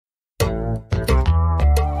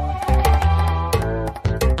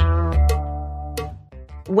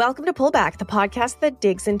Welcome to Pullback, the podcast that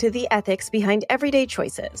digs into the ethics behind everyday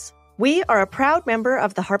choices. We are a proud member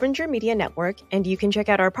of the Harbinger Media Network, and you can check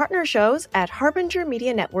out our partner shows at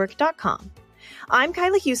harbingermedianetwork.com. I'm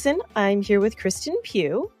Kyla Hewson. I'm here with Kristen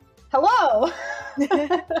Pugh. Hello!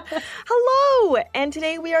 Hello! And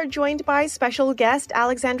today we are joined by special guest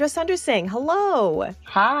Alexandra Sundarsingh. Hello!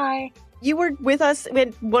 Hi! You were with us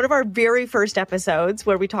in one of our very first episodes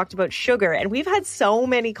where we talked about sugar, and we've had so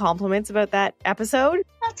many compliments about that episode.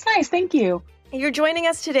 That's nice. Thank you. You're joining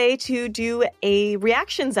us today to do a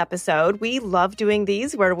reactions episode. We love doing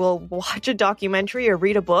these where we'll watch a documentary or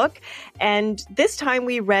read a book. And this time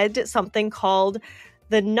we read something called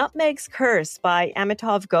The Nutmeg's Curse by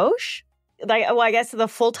Amitav Ghosh. I guess the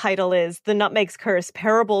full title is The Nutmeg's Curse,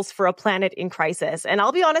 Parables for a Planet in Crisis. And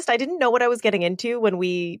I'll be honest, I didn't know what I was getting into when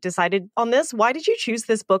we decided on this. Why did you choose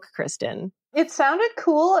this book, Kristen? It sounded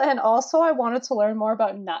cool, and also I wanted to learn more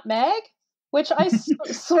about nutmeg, which I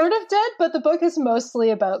sort of did, but the book is mostly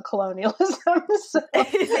about colonialism. So.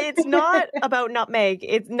 It's not about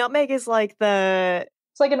nutmeg. Nutmeg is like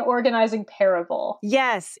It's like an organizing parable.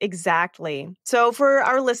 Yes, exactly. So for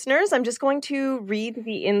our listeners, I'm just going to read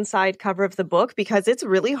the inside cover of the book because it's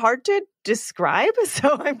really hard to describe.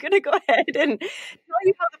 So I'm going to go ahead and tell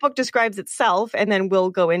you how the book describes itself, and then we'll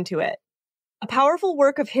go into it. A powerful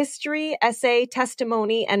work of history, essay,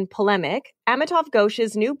 testimony, and polemic, Amitav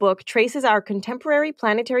Ghosh's new book traces our contemporary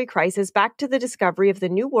planetary crisis back to the discovery of the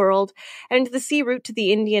New World and the sea route to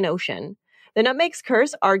the Indian Ocean. The Nutmeg's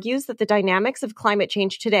Curse argues that the dynamics of climate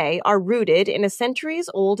change today are rooted in a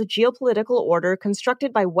centuries-old geopolitical order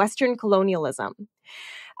constructed by Western colonialism.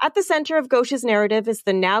 At the center of Ghosh's narrative is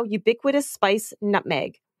the now ubiquitous spice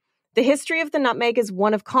nutmeg. The history of the nutmeg is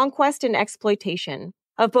one of conquest and exploitation,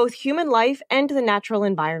 of both human life and the natural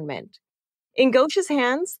environment. In Ghosh's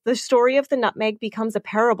hands, the story of the nutmeg becomes a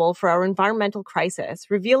parable for our environmental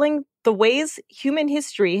crisis, revealing the ways human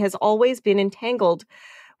history has always been entangled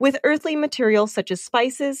with earthly materials such as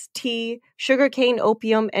spices, tea, sugarcane,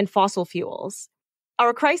 opium, and fossil fuels.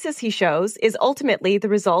 Our crisis, he shows, is ultimately the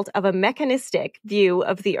result of a mechanistic view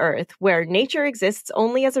of the earth, where nature exists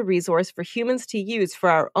only as a resource for humans to use for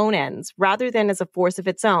our own ends, rather than as a force of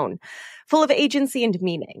its own, full of agency and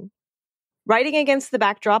meaning. Writing against the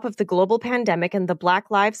backdrop of the global pandemic and the Black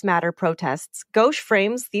Lives Matter protests, Ghosh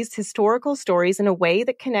frames these historical stories in a way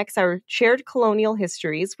that connects our shared colonial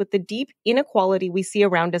histories with the deep inequality we see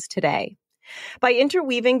around us today. By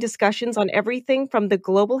interweaving discussions on everything from the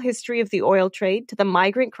global history of the oil trade to the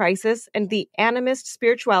migrant crisis and the animist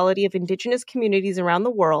spirituality of indigenous communities around the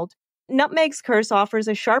world, Nutmeg's Curse offers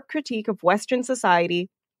a sharp critique of Western society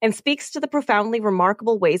and speaks to the profoundly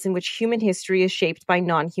remarkable ways in which human history is shaped by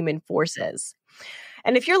non-human forces.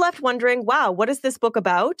 And if you're left wondering, wow, what is this book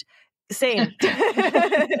about? Same.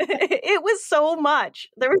 It was so much.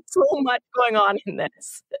 There was so much going on in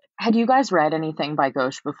this. Had you guys read anything by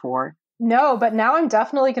Ghosh before? No, but now I'm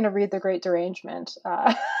definitely going to read The Great Derangement.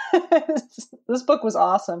 This book was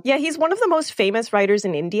awesome. Yeah, he's one of the most famous writers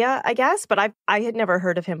in India, I guess, but I had never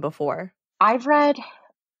heard of him before. I've read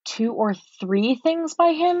 2 or 3 things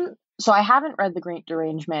by him. So I haven't read The Great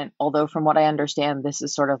Derangement, although from what I understand, this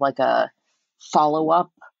is sort of like a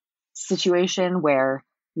follow-up situation where,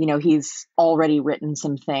 you know, he's already written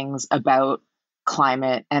some things about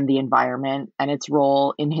climate and the environment and its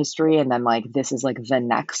role in history. And then like, this is like the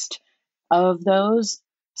next of those.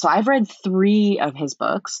 So I've read 3 of his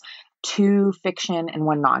books, 2 fiction and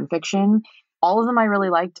 1 nonfiction. All of them I really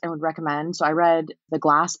liked and would recommend. So I read The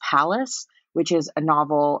Glass Palace, which is a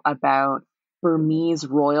novel about Burmese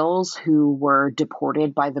royals who were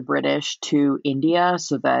deported by the British to India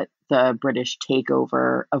so that the British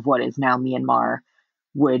takeover of what is now Myanmar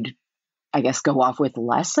would, I guess, go off with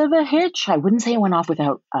less of a hitch. I wouldn't say it went off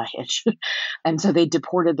without a hitch. And so they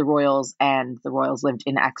deported the royals, and the royals lived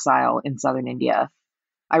in exile in southern India.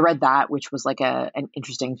 I read that, which was like an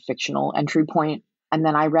interesting fictional entry point. And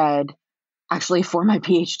then I read, actually, for my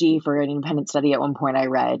PhD, for an independent study, at one point I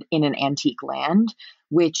read In an Antique Land,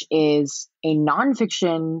 which is a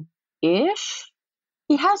nonfiction-ish.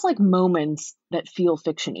 It has like moments that feel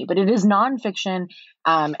fiction-y, but it is nonfiction,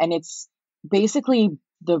 and it's basically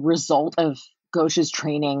the result of Ghosh's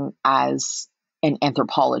training as an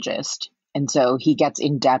anthropologist. And so he gets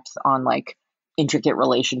in depth on like intricate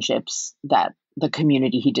relationships that the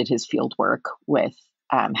community he did his field work with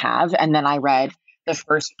have. And then I read the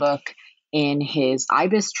first book in his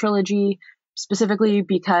Ibis trilogy, specifically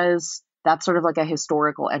because that's sort of like a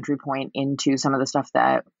historical entry point into some of the stuff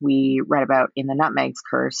that we read about in The Nutmeg's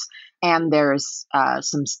Curse. And there's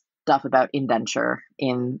some stuff about indenture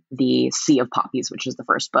in the Sea of Poppies, which is the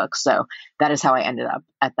first book. So that is how I ended up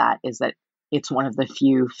at that, is that it's one of the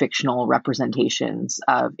few fictional representations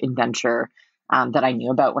of indenture that I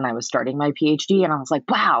knew about when I was starting my PhD. And I was like,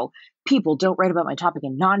 wow, people don't write about my topic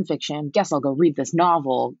in nonfiction. Guess I'll go read this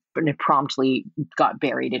novel. But it promptly got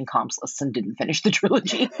buried in comps lists and didn't finish the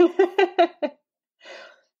trilogy.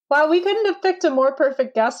 Wow, we couldn't have picked a more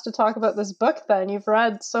perfect guest to talk about this book then. You've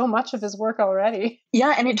read so much of his work already.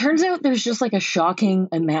 Yeah, and it turns out there's just like a shocking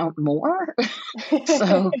amount more.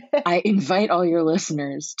 So I invite all your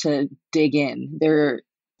listeners to dig in. There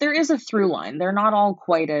is a through line. They're not all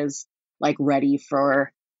quite as like ready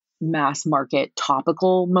for mass market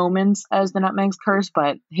topical moments as the Nutmeg's Curse,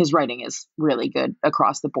 but his writing is really good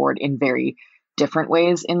across the board in very different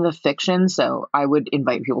ways in the fiction. So I would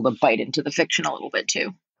invite people to bite into the fiction a little bit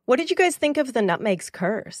too. What did you guys think of the Nutmeg's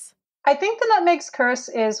Curse? I think the Nutmeg's Curse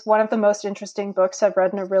is one of the most interesting books I've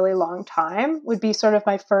read in a really long time, would be sort of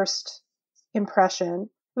my first impression.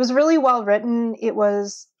 It was really well written. It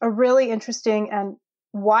was a really interesting and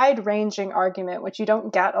wide-ranging argument, which you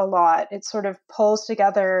don't get a lot. It sort of pulls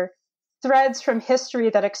together threads from history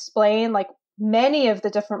that explain like many of the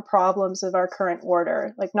different problems of our current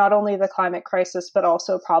order, like not only the climate crisis, but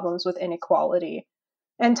also problems with inequality.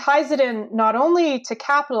 And ties it in not only to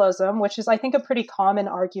capitalism, which is, I think, a pretty common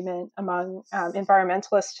argument among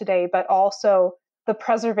environmentalists today, but also the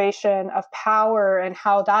preservation of power and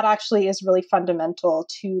how that actually is really fundamental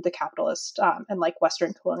to the capitalist and like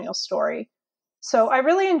Western colonial story. So I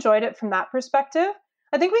really enjoyed it from that perspective.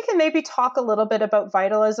 I think we can maybe talk a little bit about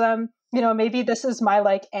vitalism. You know, maybe this is my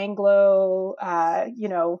like Anglo,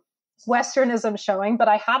 Westernism showing, but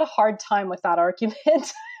I had a hard time with that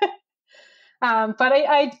argument. But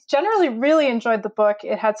I generally really enjoyed the book.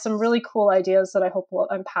 It had some really cool ideas that I hope we'll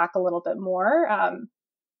unpack a little bit more,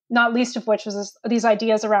 not least of which was these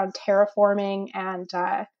ideas around terraforming and,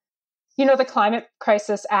 the climate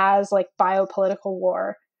crisis as like biopolitical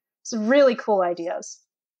war. Some really cool ideas.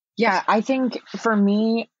 Yeah, I think for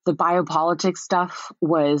me, the biopolitics stuff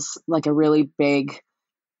was like a really big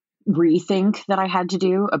rethink that I had to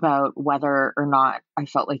do about whether or not I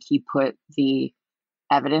felt like he put the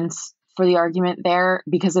evidence for the argument there,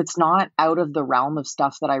 because it's not out of the realm of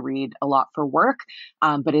stuff that I read a lot for work,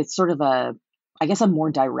 but it's sort of a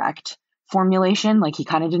more direct formulation. Like he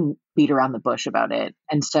kind of didn't beat around the bush about it.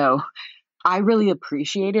 And so I really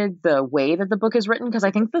appreciated the way that the book is written, because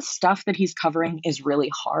I think the stuff that he's covering is really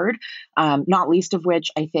hard, not least of which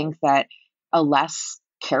I think that a less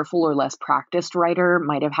careful or less practiced writer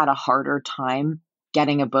might have had a harder time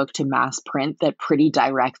getting a book to mass print that pretty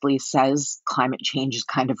directly says climate change is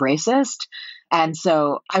kind of racist. And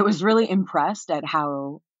so I was really impressed at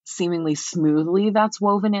how seemingly smoothly that's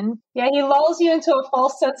woven in. Yeah, he lulls you into a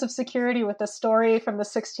false sense of security with a story from the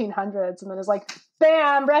 1600s and then is like,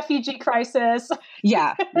 bam, refugee crisis.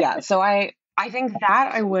 Yeah. So I think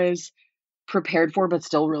that I was prepared for, but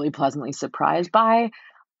still really pleasantly surprised by.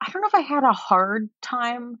 I don't know if I had a hard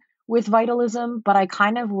time with vitalism, but I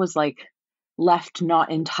kind of was like left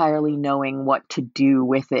not entirely knowing what to do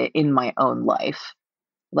with it in my own life.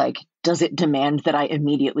 Like, does it demand that I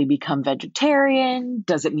immediately become vegetarian?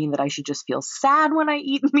 Does it mean that I should just feel sad when I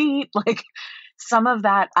eat meat? Like some of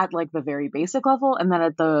that at like the very basic level, and then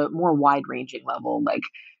at the more wide-ranging level, like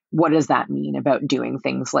what does that mean about doing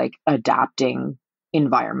things like adapting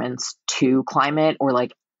environments to climate or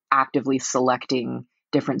like actively selecting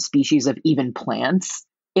different species of even plants?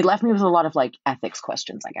 It left me with a lot of like ethics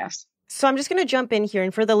questions, I guess. So I'm just going to jump in here.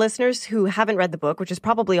 And for the listeners who haven't read the book, which is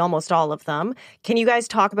probably almost all of them, can you guys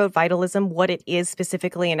talk about vitalism, what it is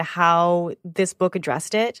specifically and how this book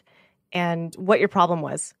addressed it and what your problem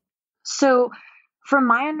was? So from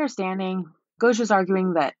my understanding, Ghosh is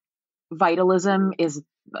arguing that vitalism is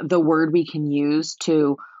the word we can use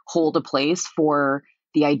to hold a place for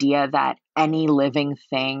the idea that any living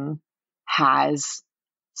thing has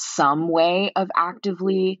some way of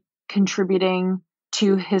actively contributing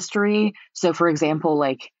to history. So for example,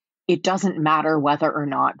 like it doesn't matter whether or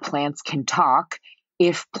not plants can talk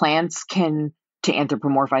if plants can, to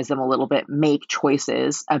anthropomorphize them a little bit, make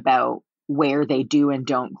choices about where they do and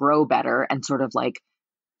don't grow better and sort of like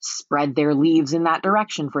spread their leaves in that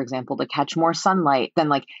direction, for example, to catch more sunlight, then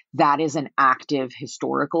like that is an active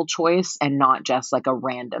historical choice and not just like a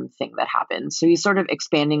random thing that happens. So he's sort of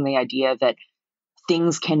expanding the idea that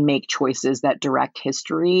things can make choices that direct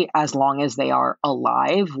history as long as they are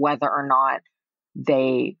alive, whether or not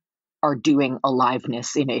they are doing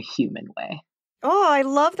aliveness in a human way. Oh, I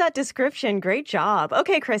love that description. Great job.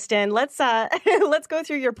 Okay, Kristen, let's let's go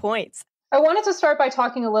through your points. I wanted to start by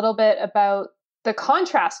talking a little bit about the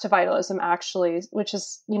contrast to vitalism, actually, which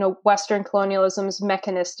is, Western colonialism's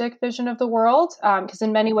mechanistic vision of the world, because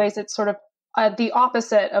in many ways it's sort of the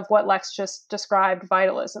opposite of what Lex just described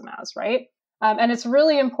vitalism as, right? And it's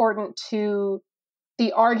really important to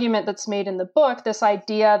the argument that's made in the book, this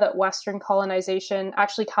idea that Western colonization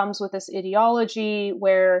actually comes with this ideology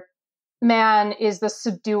where man is the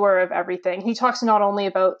subduer of everything. He talks not only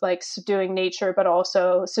about like subduing nature, but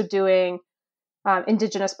also subduing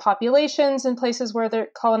indigenous populations in places where the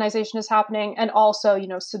colonization is happening, and also,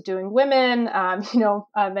 subduing women,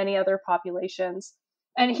 many other populations.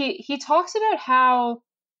 And he talks about how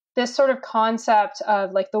this sort of concept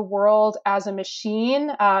of like the world as a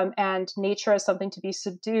machine and nature as something to be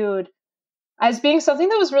subdued as being something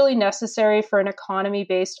that was really necessary for an economy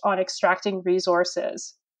based on extracting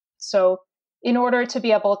resources. So in order to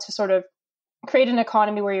be able to sort of create an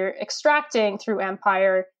economy where you're extracting through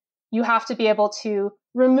empire, you have to be able to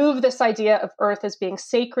remove this idea of Earth as being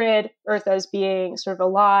sacred, Earth as being sort of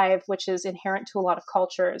alive, which is inherent to a lot of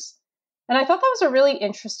cultures. And I thought that was a really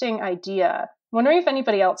interesting idea. I'm wondering if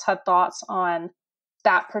anybody else had thoughts on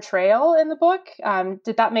that portrayal in the book.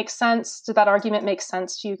 Did that make sense? Did that argument make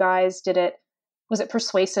sense to you guys? Was it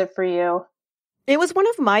persuasive for you? It was one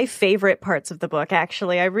of my favorite parts of the book,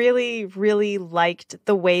 actually. I really, really liked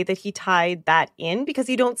the way that he tied that in, because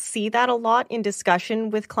you don't see that a lot in discussion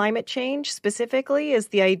with climate change specifically, is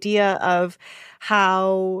the idea of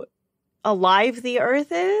how alive the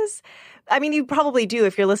Earth is. I mean, you probably do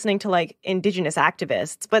if you're listening to like indigenous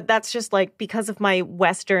activists, but that's just like because of my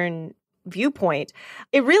Western viewpoint.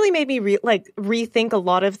 It really made me rethink a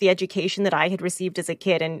lot of the education that I had received as a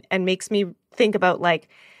kid, and makes me think about like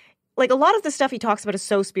a lot of the stuff he talks about is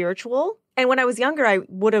so spiritual. And when I was younger, I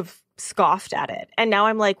would have scoffed at it. And now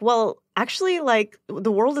I'm like, well, actually, like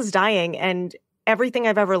the world is dying and everything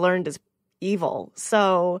I've ever learned is evil.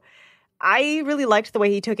 So I really liked the way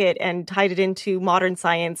he took it and tied it into modern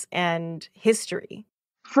science and history.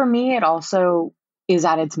 For me, it also is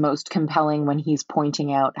at its most compelling when he's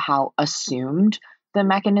pointing out how assumed the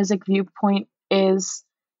mechanistic viewpoint is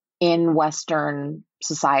in Western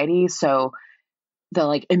society. So the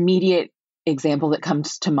like immediate example that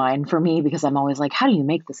comes to mind for me, because I'm always like, how do you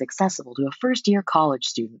make this accessible to a first year college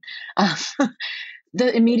student?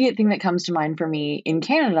 The immediate thing that comes to mind for me in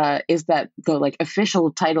Canada is that the like official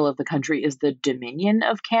title of the country is the Dominion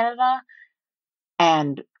of Canada.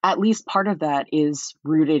 And at least part of that is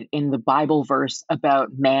rooted in the Bible verse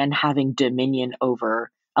about man having dominion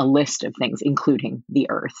over a list of things, including the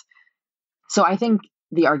earth. So I think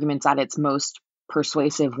the argument's at its most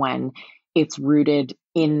persuasive when it's rooted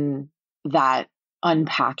in that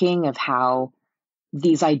unpacking of how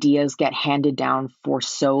these ideas get handed down for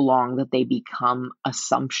so long that they become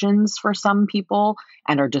assumptions for some people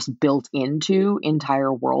and are just built into entire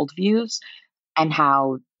worldviews, and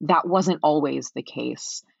how that wasn't always the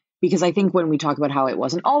case. Because I think when we talk about how it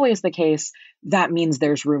wasn't always the case, that means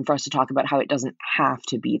there's room for us to talk about how it doesn't have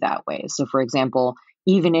to be that way. So, for example,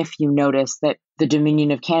 even if you notice that the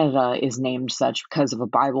Dominion of Canada is named such because of a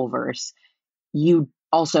Bible verse, you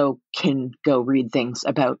also can go read things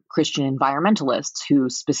about Christian environmentalists who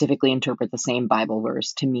specifically interpret the same Bible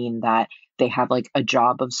verse to mean that they have like a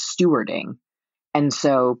job of stewarding. And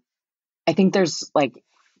so I think there's like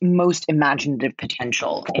most imaginative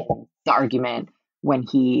potential in the argument when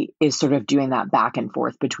he is sort of doing that back and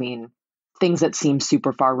forth between things that seem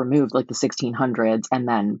super far removed, like the 1600s, and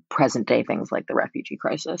then present day things like the refugee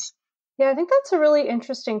crisis. Yeah, I think that's a really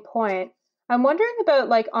interesting point. I'm wondering about,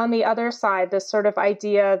 like, on the other side, this sort of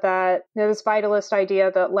idea that, this vitalist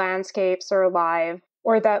idea that landscapes are alive,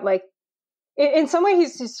 or that, like, in some way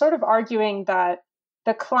he's sort of arguing that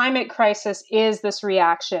the climate crisis is this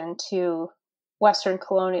reaction to Western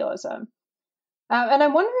colonialism. And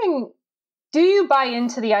I'm wondering, do you buy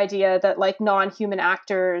into the idea that, like, non-human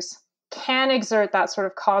actors can exert that sort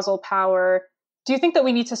of causal power? Do you think that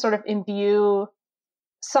we need to sort of imbue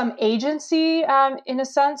some agency, in a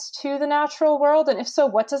sense, to the natural world? And if so,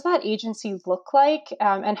 what does that agency look like?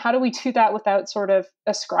 And how do we do that without sort of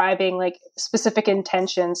ascribing like specific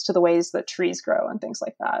intentions to the ways that trees grow and things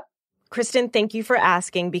like that? Kristen, thank you for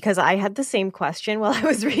asking, because I had the same question while I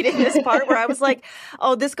was reading this part where I was like,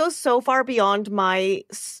 oh, this goes so far beyond my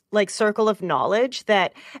like circle of knowledge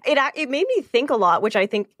that it made me think a lot, which I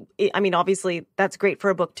think, I mean, obviously that's great for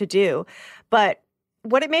a book to do, but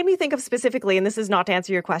what it made me think of specifically, and this is not to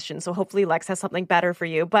answer your question, so hopefully Lex has something better for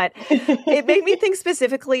you, but it made me think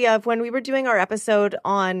specifically of when we were doing our episode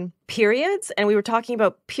on periods, and we were talking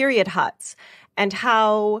about period huts and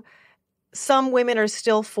how some women are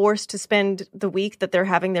still forced to spend the week that they're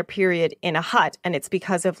having their period in a hut. And it's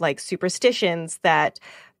because of like superstitions that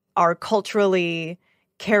are culturally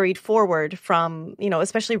carried forward from,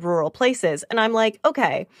 especially rural places. And I'm like,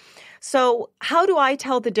 okay, so how do I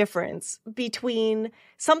tell the difference between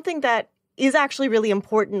something that is actually really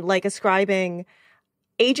important, like ascribing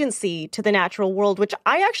agency to the natural world, which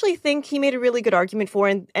I actually think he made a really good argument for.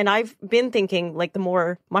 And I've been thinking, like, the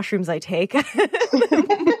more mushrooms I take, the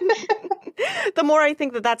more I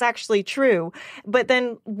think that that's actually true. But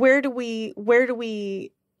then where do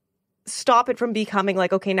we stop it from becoming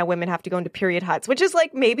like, okay, now women have to go into period huts, which is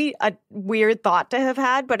like maybe a weird thought to have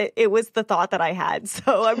had, but it was the thought that I had.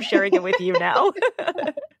 So I'm sharing it with you now.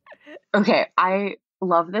 Okay, I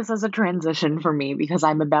love this as a transition for me because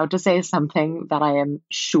I'm about to say something that I am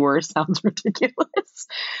sure sounds ridiculous,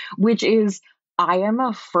 which is I am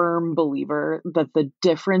a firm believer that the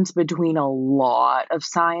difference between a lot of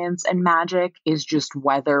science and magic is just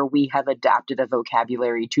whether we have adapted a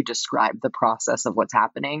vocabulary to describe the process of what's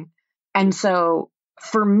happening. And so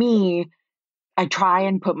for me, I try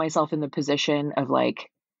and put myself in the position of like,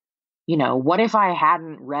 what if I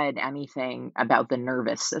hadn't read anything about the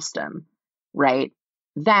nervous system, right?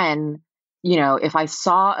 Then, if I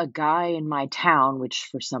saw a guy in my town, which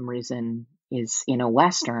for some reason is in a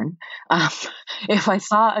Western, if I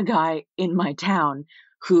saw a guy in my town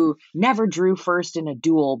who never drew first in a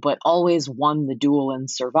duel, but always won the duel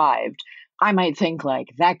and survived, I might think like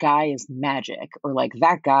that guy is magic, or like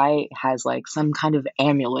that guy has like some kind of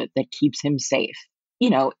amulet that keeps him safe.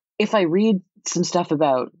 If I read some stuff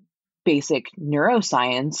about basic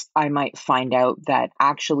neuroscience, I might find out that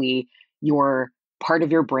actually your part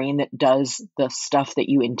of your brain that does the stuff that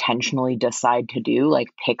you intentionally decide to do, like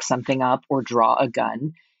pick something up or draw a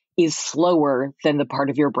gun, is slower than the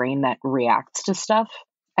part of your brain that reacts to stuff.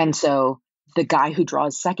 And so the guy who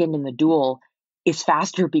draws second in the duel is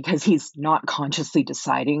faster because he's not consciously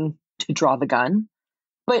deciding to draw the gun.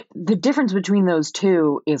 But the difference between those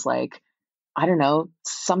two is like, I don't know,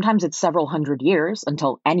 sometimes it's several hundred years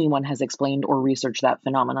until anyone has explained or researched that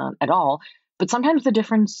phenomenon at all. But sometimes the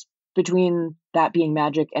difference between that being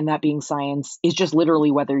magic and that being science is just literally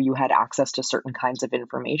whether you had access to certain kinds of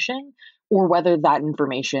information or whether that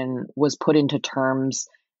information was put into terms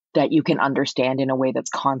that you can understand in a way that's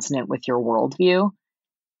consonant with your worldview.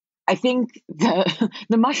 I think the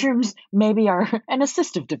mushrooms maybe are an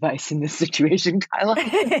assistive device in this situation, Kyla.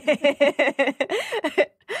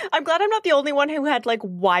 I'm glad I'm not the only one who had like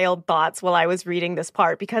wild thoughts while I was reading this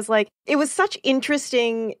part, because like it was such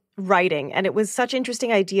interesting writing and it was such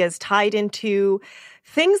interesting ideas tied into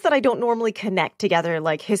things that I don't normally connect together,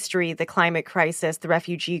 like history, the climate crisis, the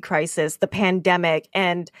refugee crisis, the pandemic,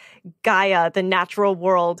 and Gaia, the natural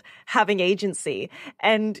world, having agency.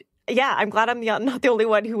 And yeah, I'm glad I'm not the only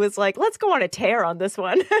one who was like, let's go on a tear on this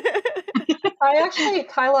one.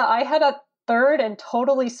 Kyla, I had a third and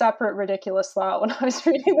totally separate ridiculous thought when I was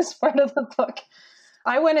reading this part of the book.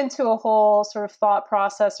 I went into a whole sort of thought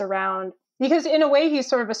process around, because in a way he's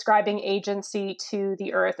sort of ascribing agency to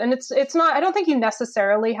the earth. And it's not, I don't think you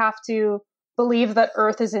necessarily have to believe that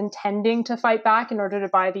earth is intending to fight back in order to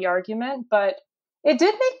buy the argument, but it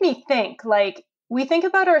did make me think, like, we think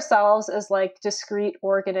about ourselves as like discrete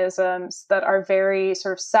organisms that are very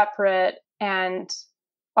sort of separate and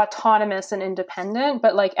autonomous and independent.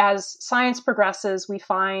 But like as science progresses, we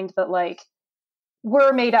find that like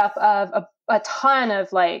we're made up of a ton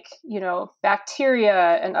of like,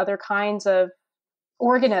 bacteria and other kinds of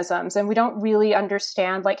organisms. And we don't really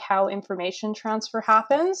understand like how information transfer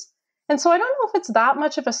happens. And so I don't know if it's that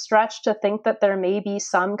much of a stretch to think that there may be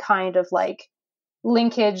some kind of like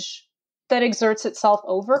linkage that exerts itself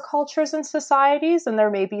over cultures and societies, and there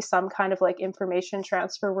may be some kind of like information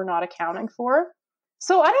transfer we're not accounting for.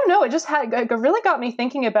 So I don't know, it really got me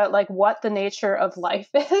thinking about like what the nature of life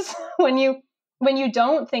is when you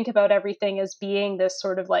don't think about everything as being this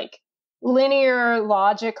sort of like linear,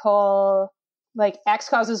 logical, like X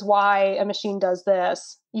causes Y, a machine does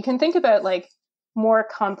this. You can think about like more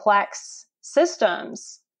complex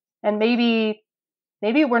systems, and maybe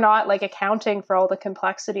we're not like accounting for all the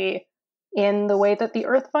complexity in the way that the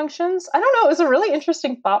earth functions. I don't know. It was a really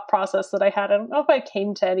interesting thought process that I had. I don't know if I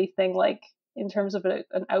came to anything like in terms of an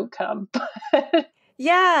outcome.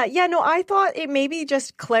 Yeah, no, I thought it maybe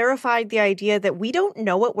just clarified the idea that we don't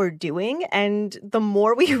know what we're doing. And the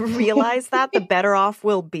more we realize that, the better off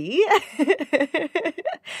we'll be.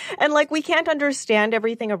 And like, we can't understand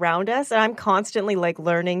everything around us. And I'm constantly like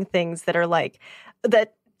learning things that are like,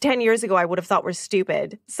 that 10 years ago I would have thought were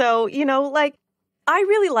stupid. So, like, I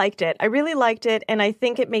really liked it. And I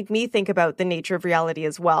think it made me think about the nature of reality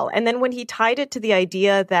as well. And then when he tied it to the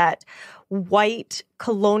idea that white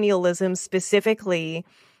colonialism specifically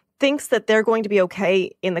thinks that they're going to be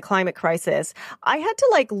okay in the climate crisis, I had to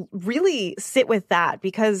like really sit with that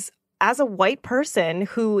because as a white person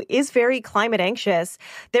who is very climate anxious,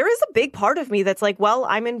 there is a big part of me that's like, well,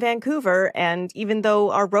 I'm in Vancouver, and even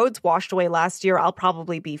though our roads washed away last year, I'll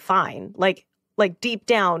probably be fine. Like deep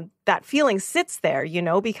down, that feeling sits there, you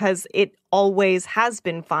know, because it always has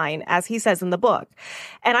been fine, as he says in the book.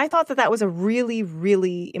 And I thought that that was a really,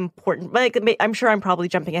 really important, like, I'm sure I'm probably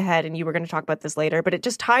jumping ahead and you were going to talk about this later, but it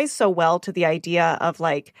just ties so well to the idea of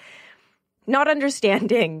like not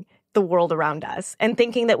understanding the world around us and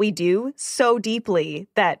thinking that we do so deeply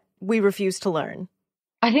that we refuse to learn.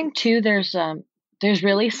 I think too, there's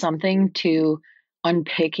really something to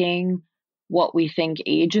unpicking what we think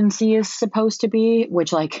agency is supposed to be,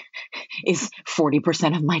 which like is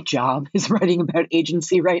 40% of my job is writing about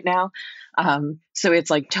agency right now. So it's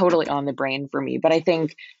like totally on the brain for me. But I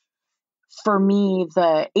think for me,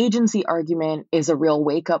 the agency argument is a real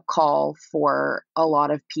wake-up call for a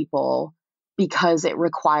lot of people because it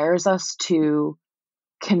requires us to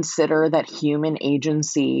consider that human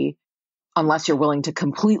agency, unless you're willing to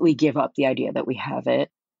completely give up the idea that we have it,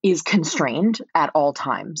 is constrained at all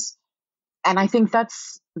times. And I think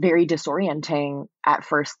that's very disorienting at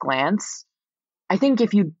first glance. I think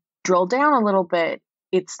if you drill down a little bit,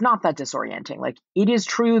 it's not that disorienting. Like, it is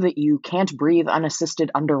true that you can't breathe unassisted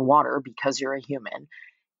underwater because you're a human.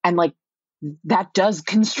 And like, that does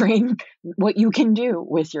constrain what you can do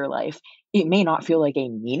with your life. It may not feel like a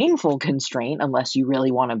meaningful constraint unless you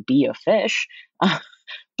really want to be a fish.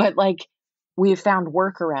 But like, we have found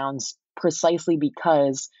workarounds precisely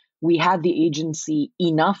because we had the agency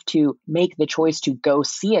enough to make the choice to go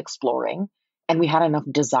sea exploring, and we had enough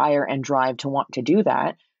desire and drive to want to do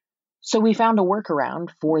that. So we found a workaround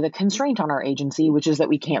for the constraint on our agency, which is that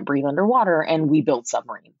we can't breathe underwater, and we built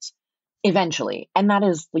submarines eventually. And that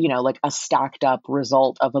is, you know, like a stacked up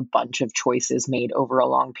result of a bunch of choices made over a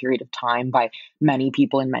long period of time by many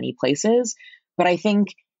people in many places. But I think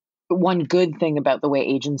one good thing about the way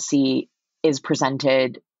agency is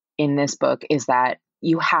presented in this book is that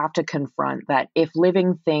you have to confront that if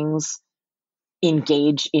living things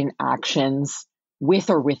engage in actions with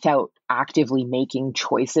or without actively making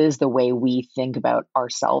choices the way we think about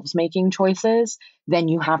ourselves making choices, then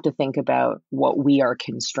you have to think about what we are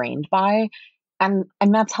constrained by. And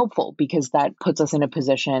that's helpful because that puts us in a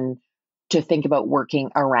position to think about working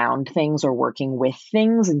around things or working with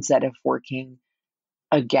things instead of working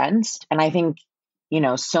against. And I think, you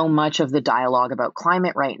know, so much of the dialogue about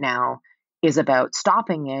climate right now is about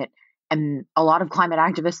stopping it. And a lot of climate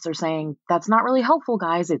activists are saying, that's not really helpful,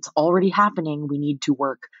 guys. It's already happening. We need to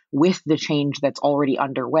work with the change that's already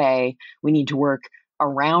underway. We need to work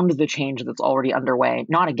around the change that's already underway,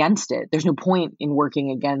 not against it. There's no point in working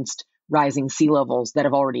against rising sea levels that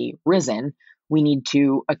have already risen. We need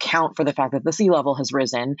to account for the fact that the sea level has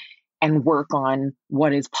risen and work on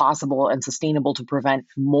what is possible and sustainable to prevent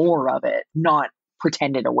more of it, not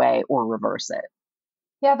pretend it away or reverse it.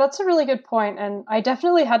 Yeah, that's a really good point. And I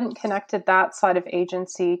definitely hadn't connected that side of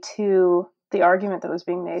agency to the argument that was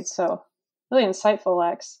being made. So really insightful,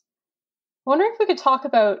 Lex. I wonder if we could talk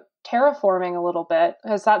about terraforming a little bit,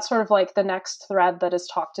 because that's sort of like the next thread that is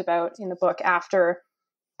talked about in the book after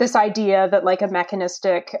this idea that like a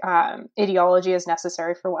mechanistic ideology is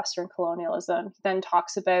necessary for Western colonialism. He then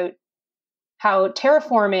talks about how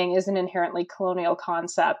terraforming is an inherently colonial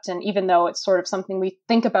concept. And even though it's sort of something we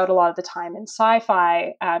think about a lot of the time in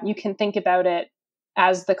sci-fi, you can think about it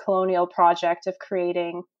as the colonial project of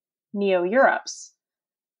creating neo-Europes.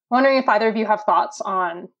 Wondering if either of you have thoughts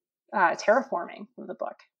on terraforming from the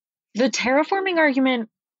book. The terraforming argument,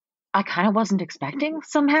 I kind of wasn't expecting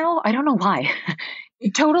somehow. I don't know why.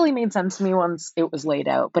 It totally made sense to me once it was laid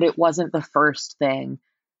out, but it wasn't the first thing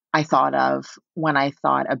I thought of when I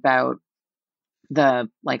thought about the,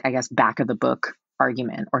 like, I guess, back of the book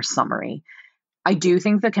argument or summary. I do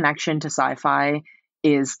think the connection to sci-fi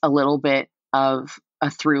is a little bit of a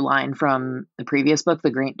through line from the previous book,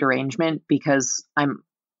 The Great Derangement, because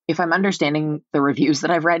if I'm understanding the reviews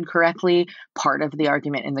that I've read correctly, part of the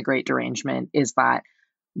argument in The Great Derangement is that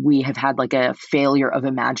we have had like a failure of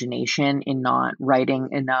imagination in not writing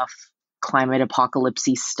enough climate apocalypse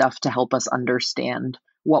stuff to help us understand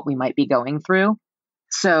what we might be going through.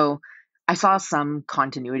 So I saw some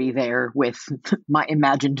continuity there with my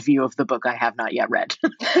imagined view of the book I have not yet read.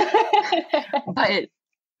 But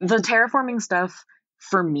the terraforming stuff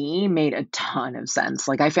for me made a ton of sense.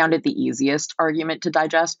 Like, I found it the easiest argument to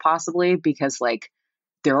digest possibly because like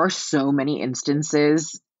there are so many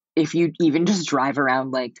instances. If you even just drive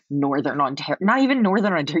around like Northern Ontario, not even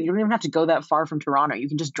Northern Ontario, you don't even have to go that far from Toronto. You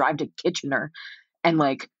can just drive to Kitchener and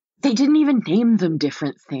like they didn't even name them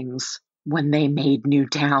different things when they made new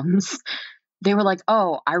towns. They were like,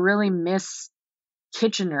 oh, I really miss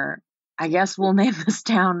Kitchener. I guess we'll name this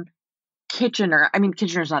town Kitchener. I mean,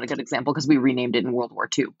 Kitchener's not a good example because we renamed it in World War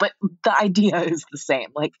II, but the idea is the same.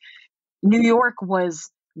 Like, New York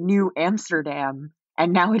was New Amsterdam,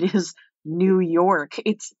 and now it is New York.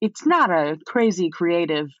 It's not a crazy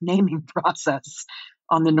creative naming process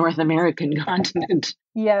on the North American continent.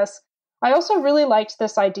 Yes. I also really liked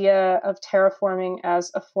this idea of terraforming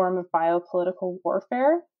as a form of biopolitical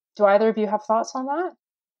warfare. Do either of you have thoughts on that?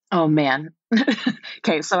 Oh, man.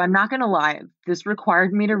 Okay, so I'm not going to lie. This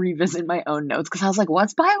required me to revisit my own notes because I was like,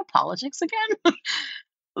 what's biopolitics again?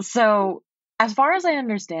 So, as far as I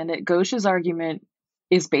understand it, Ghosh's argument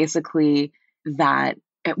is basically that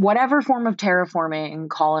whatever form of terraforming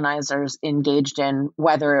colonizers engaged in,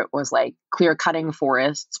 whether it was like clear cutting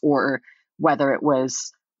forests or whether it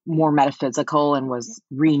was more metaphysical and was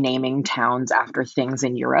renaming towns after things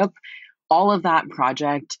in Europe, all of that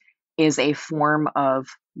project is a form of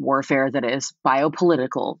warfare that is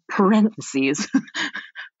biopolitical, parentheses,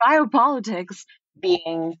 biopolitics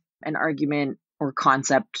being an argument or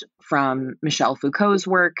concept from Michel Foucault's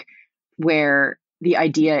work, where the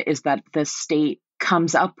idea is that the state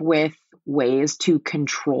comes up with ways to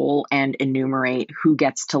control and enumerate who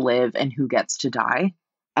gets to live and who gets to die,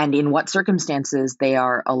 and in what circumstances they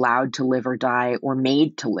are allowed to live or die or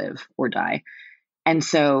made to live or die. And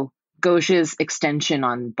so Ghosh's extension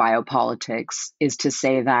on biopolitics is to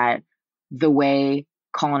say that the way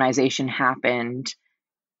colonization happened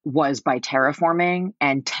was by terraforming,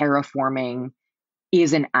 and terraforming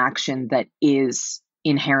is an action that is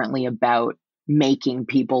inherently about making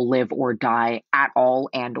people live or die at all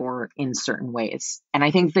and or in certain ways. And I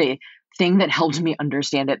think the thing that helped me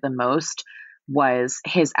understand it the most was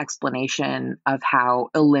his explanation of how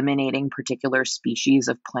eliminating particular species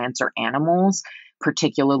of plants or animals,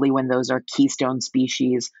 particularly when those are keystone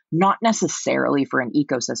species, not necessarily for an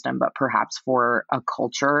ecosystem, but perhaps for a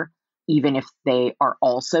culture, even if they are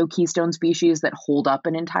also keystone species that hold up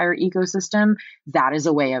an entire ecosystem, that is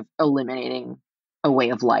a way of eliminating a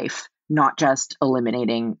way of life, not just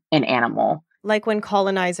eliminating an animal. Like when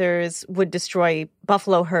colonizers would destroy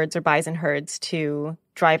buffalo herds or bison herds to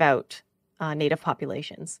drive out native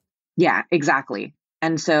populations. Yeah, exactly.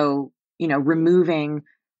 And so, removing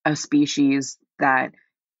a species that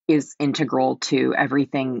is integral to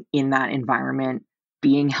everything in that environment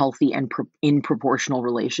being healthy and in proportional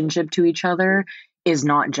relationship to each other is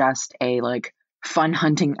not just a fun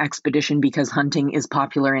hunting expedition because hunting is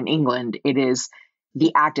popular in England. It is,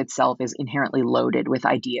 the act itself is inherently loaded with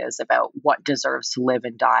ideas about what deserves to live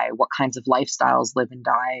and die, what kinds of lifestyles live and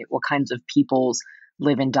die, what kinds of peoples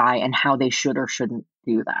live and die, and how they should or shouldn't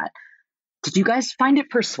do that. Did you guys find it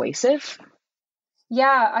persuasive?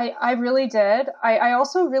 Yeah, I really did. I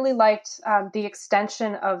also really liked the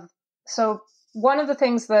extension of, so one of the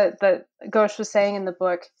things that Ghosh was saying in the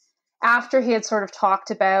book, after he had sort of talked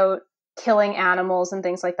about killing animals and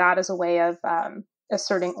things like that as a way of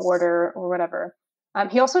asserting order or whatever,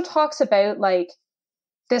 he also talks about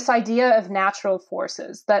this idea of natural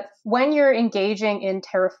forces, that when you're engaging in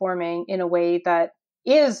terraforming in a way that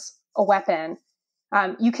is a weapon,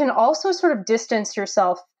 you can also sort of distance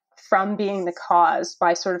yourself from being the cause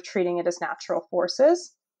by sort of treating it as natural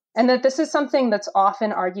forces. And that this is something that's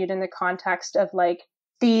often argued in the context of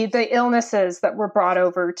the illnesses that were brought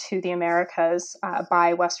over to the Americas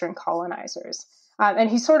by Western colonizers. And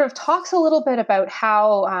he sort of talks a little bit about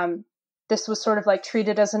how this was sort of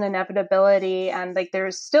treated as an inevitability. And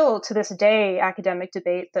there's still to this day academic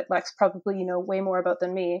debate that Lex probably way more about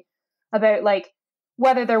than me about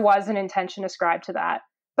whether there was an intention ascribed to that.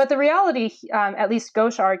 But the reality, at least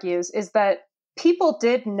Ghosh argues, is that people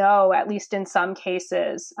did know, at least in some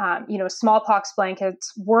cases, smallpox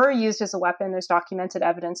blankets were used as a weapon. There's documented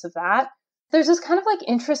evidence of that. There's this kind of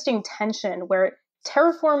interesting tension where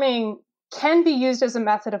terraforming can be used as a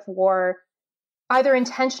method of war, either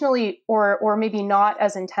intentionally or maybe not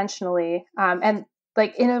as intentionally. And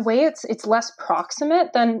in a way, it's less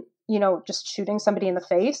proximate than, just shooting somebody in the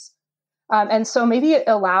face. And so maybe it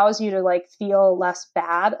allows you to feel less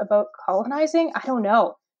bad about colonizing. I don't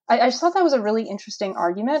know. I just thought that was a really interesting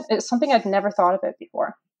argument. It's something I'd never thought about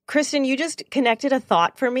before. Kristen, you just connected a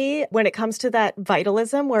thought for me when it comes to that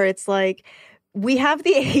vitalism, where it's we have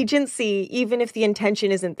the agency even if the intention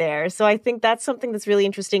isn't there. So I think that's something that's really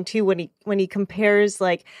interesting too when he compares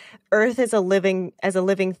Earth as a living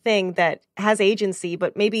thing that has agency,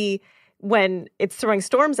 but maybe when it's throwing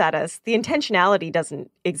storms at us, the intentionality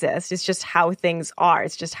doesn't exist. It's just how things are.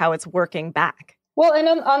 It's just how it's working back. Well, and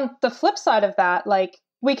on the flip side of that,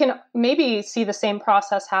 we can maybe see the same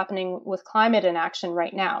process happening with climate inaction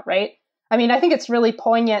right now, right? I mean, I think it's really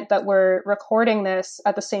poignant that we're recording this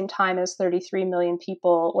at the same time as 33 million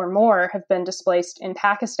people or more have been displaced in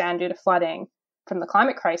Pakistan due to flooding from the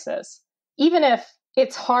climate crisis. Even if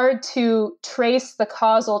it's hard to trace the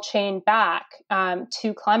causal chain back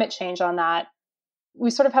to climate change on that, we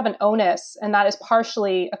sort of have an onus, and that is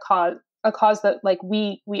partially a cause that like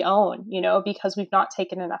we own, because we've not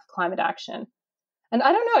taken enough climate action. And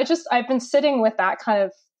I don't know, I've been sitting with that kind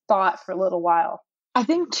of thought for a little while. I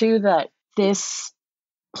think too that this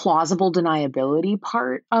plausible deniability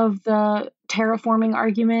part of the terraforming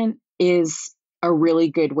argument is a really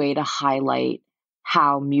good way to highlight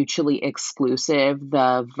how mutually exclusive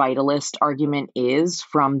the vitalist argument is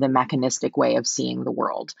from the mechanistic way of seeing the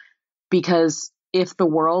world. Because if the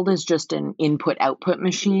world is just an input-output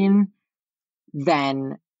machine,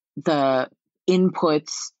 then the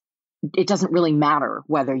inputs, it doesn't really matter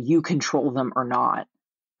whether you control them or not,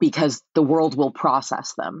 because the world will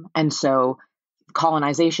process them. And so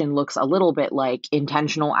colonization looks a little bit like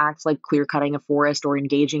intentional acts like clear cutting a forest or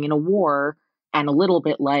engaging in a war, and a little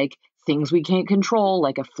bit like things we can't control,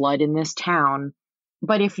 like a flood in this town.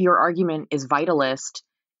 But if your argument is vitalist,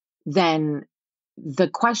 then the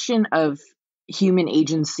question of human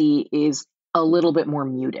agency is a little bit more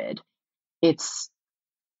muted. It's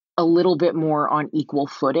a little bit more on equal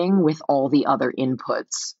footing with all the other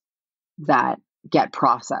inputs that get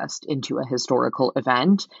processed into a historical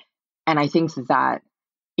event. And I think that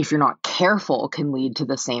if you're not careful, can lead to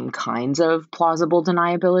the same kinds of plausible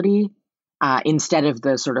deniability instead of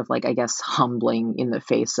the sort of like, I guess, humbling in the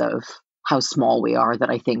face of how small we are that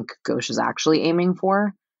I think Ghosh is actually aiming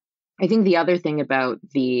for. I think the other thing about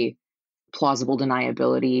the plausible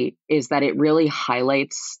deniability is that it really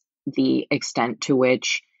highlights the extent to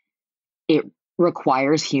which it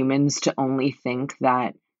requires humans to only think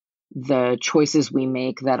that the choices we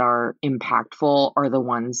make that are impactful are the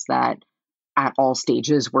ones that at all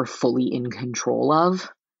stages we're fully in control of,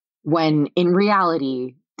 when in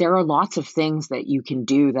reality, there are lots of things that you can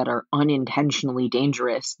do that are unintentionally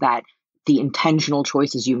dangerous that the intentional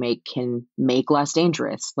choices you make can make less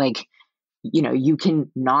dangerous. Like, you can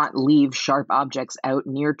not leave sharp objects out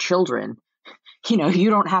near children. You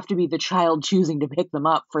don't have to be the child choosing to pick them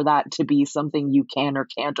up for that to be something you can or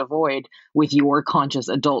can't avoid with your conscious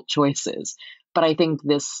adult choices. But I think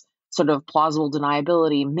this sort of plausible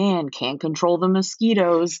deniability, man can't control the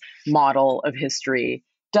mosquitoes model of history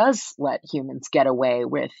does let humans get away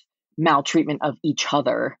with maltreatment of each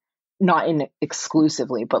other, not in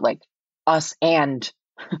exclusively, but like us and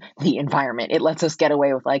the environment. It lets us get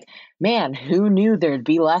away with like, man, who knew there'd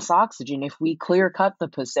be less oxygen if we clear cut the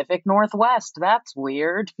Pacific Northwest? That's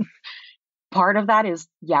weird. Part of that is,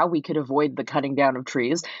 yeah, we could avoid the cutting down of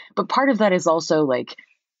trees, but part of that is also like,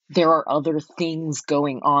 there are other things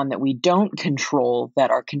going on that we don't control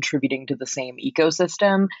that are contributing to the same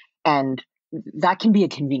ecosystem. And that can be a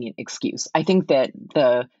convenient excuse. I think that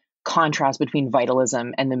the contrast between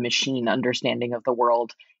vitalism and the machine understanding of the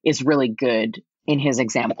world is really good in his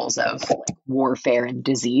examples of like warfare and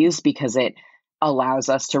disease, because it allows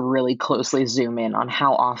us to really closely zoom in on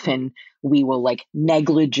how often we will like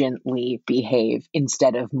negligently behave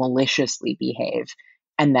instead of maliciously behave,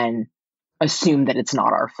 and then assume that it's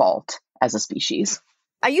not our fault as a species.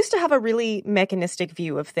 I used to have a really mechanistic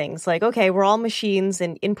view of things. Like, okay, we're all machines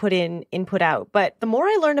and input in, input out. But the more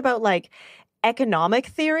I learned about like economic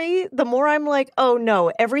theory, the more I'm like, oh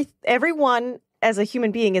no, everyone as a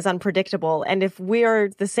human being is unpredictable. And if we're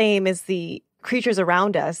the same as the creatures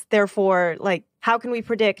around us, therefore, like, how can we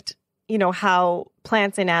predict, how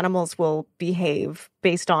plants and animals will behave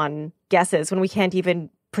based on guesses when we can't even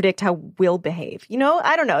predict how we'll behave?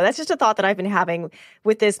 I don't know. That's just a thought that I've been having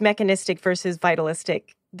with this mechanistic versus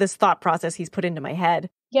vitalistic, this thought process he's put into my head.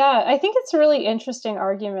 Yeah, I think it's a really interesting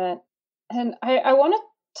argument. And I wanted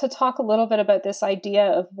to talk a little bit about this idea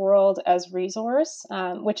of world as resource,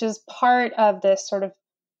 which is part of this sort of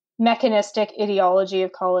mechanistic ideology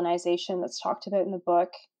of colonization that's talked about in the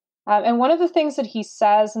book. And one of the things that he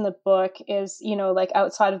says in the book is, like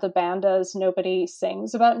outside of the bandas, nobody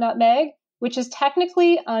sings about nutmeg, which is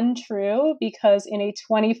technically untrue because in a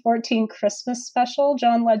 2014 Christmas special,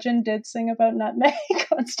 John Legend did sing about nutmeg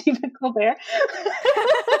on Stephen Colbert.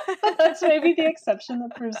 That's maybe the exception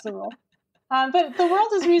that proves the rule. But the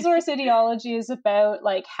world as resource ideology is about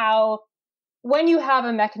like how when you have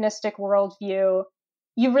a mechanistic worldview,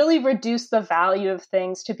 you really reduce the value of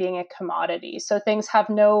things to being a commodity. So things have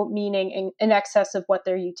no meaning in excess of what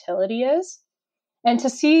their utility is. And to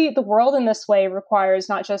see the world in this way requires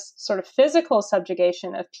not just sort of physical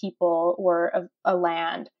subjugation of people or of a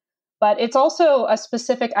land, But it's also a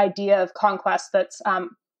specific idea of conquest that's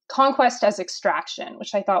conquest as extraction,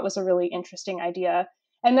 which I thought was a really interesting idea.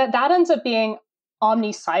 And that ends up being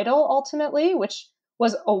omnicidal ultimately, which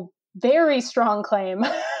was a very strong claim,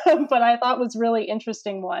 but I thought was really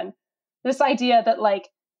interesting one. This idea that like,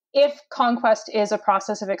 if conquest is a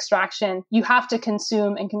process of extraction, you have to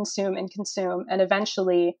consume and consume and consume, and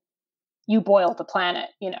eventually you boil the planet,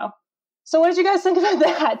 you know? So what did you guys think about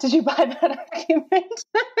that? Did you buy that argument?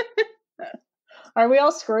 Are we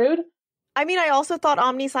all screwed? I mean, I also thought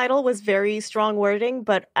omnicidal was very strong wording,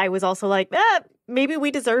 but I was also like, maybe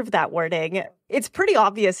we deserve that wording. It's pretty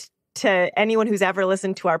obvious to anyone who's ever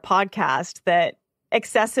listened to our podcast that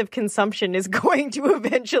excessive consumption is going to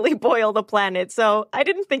eventually boil the planet. So I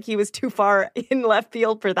didn't think he was too far in left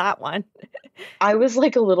field for that one. I was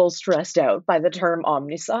like a little stressed out by the term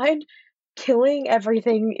omnicide. Killing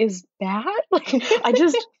everything is bad. Like,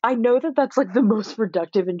 I know that that's like the most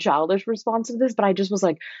reductive and childish response of this, but I just was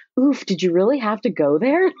like, oof, did you really have to go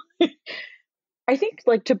there? I think,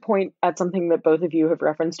 like, to point at something that both of you have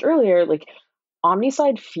referenced earlier, like,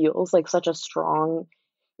 omnicide feels like such a strong,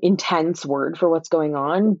 intense word for what's going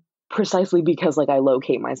on, precisely because, like, I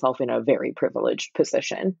locate myself in a very privileged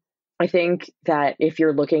position. I think that if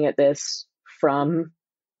you're looking at this from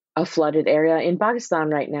a flooded area in Pakistan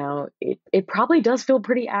right now, it probably does feel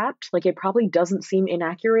pretty apt. Like, it probably doesn't seem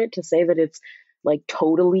inaccurate to say that it's like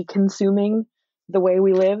totally consuming the way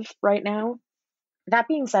we live right now. That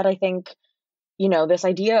being said, I think, you know, this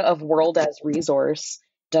idea of world as resource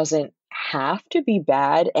doesn't have to be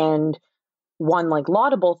bad. And one like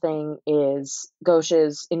laudable thing is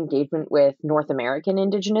Ghosh's engagement with North American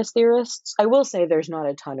indigenous theorists. I will say there's not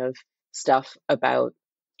a ton of stuff about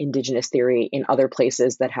indigenous theory in other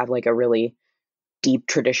places that have like a really deep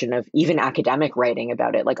tradition of even academic writing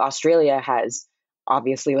about it. Like Australia has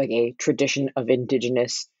obviously like a tradition of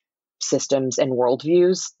indigenous systems and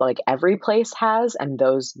worldviews, like every place has, and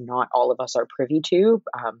those not all of us are privy to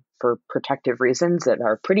for protective reasons that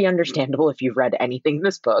are pretty understandable if you've read anything in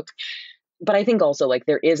this book. But I think also like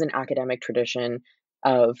there is an academic tradition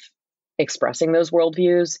of expressing those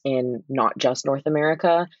worldviews in not just North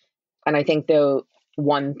America. And I think though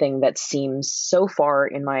one thing that seems so far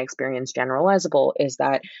in my experience generalizable is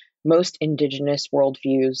that most indigenous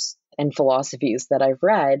worldviews and philosophies that I've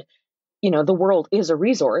read, you know, the world is a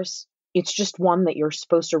resource. It's just one that you're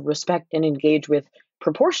supposed to respect and engage with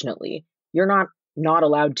proportionately. You're not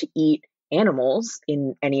allowed to eat animals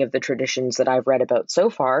in any of the traditions that I've read about so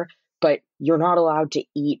far, but you're not allowed to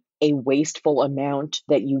eat a wasteful amount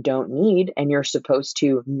that you don't need. And you're supposed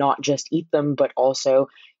to not just eat them, but also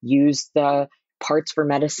use the parts for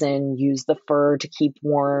medicine, use the fur to keep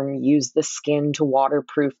warm, use the skin to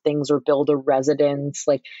waterproof things or build a residence.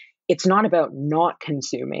 Like, it's not about not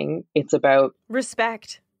consuming. It's about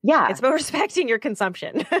respect. Yeah. It's about respecting your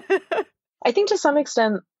consumption. I think to some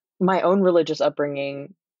extent, my own religious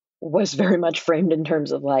upbringing was very much framed in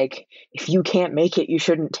terms of like, if you can't make it, you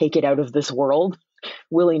shouldn't take it out of this world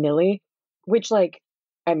willy-nilly, which like,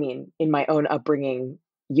 I mean, in my own upbringing,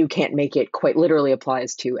 you can't make it quite literally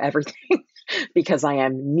applies to everything because I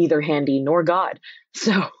am neither handy nor God.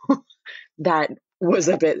 So that was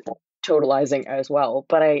a bit totalizing as well.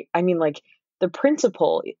 But I mean, like, the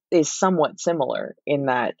principle is somewhat similar in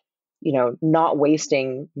that, you know, not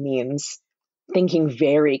wasting means thinking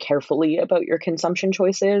very carefully about your consumption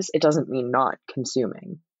choices. It doesn't mean not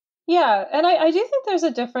consuming. Yeah, and I do think there's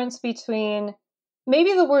a difference between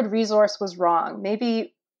maybe the word resource was wrong.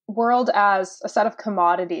 Maybe world as a set of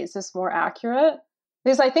commodities is more accurate.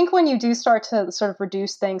 Because I think when you do start to sort of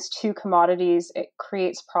reduce things to commodities, it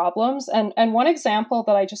creates problems. And one example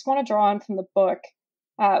that I just want to draw on from the book,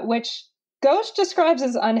 which Ghosh describes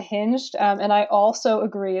as unhinged, and I also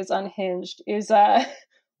agree is unhinged, is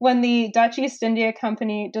when the Dutch East India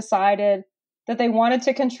Company decided that they wanted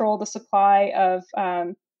to control the supply of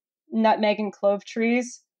nutmeg and clove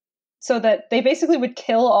trees, so that they basically would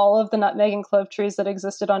kill all of the nutmeg and clove trees that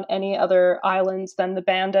existed on any other islands than the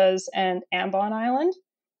Bandas and Ambon Island.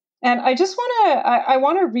 And I just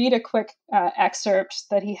want to read a quick excerpt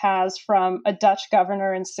that he has from a Dutch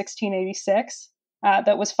governor in 1686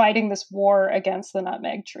 that was fighting this war against the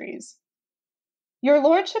nutmeg trees. Your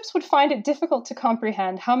lordships would find it difficult to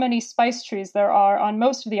comprehend how many spice trees there are on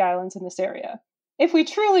most of the islands in this area. If we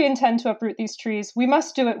truly intend to uproot these trees, we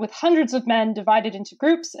must do it with hundreds of men divided into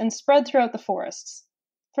groups and spread throughout the forests.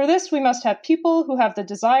 For this, we must have people who have the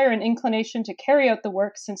desire and inclination to carry out the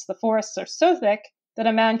work, since the forests are so thick that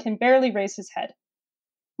a man can barely raise his head.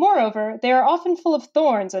 Moreover, they are often full of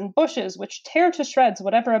thorns and bushes which tear to shreds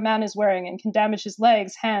whatever a man is wearing and can damage his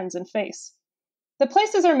legs, hands, and face. The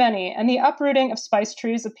places are many, and the uprooting of spice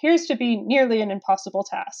trees appears to be nearly an impossible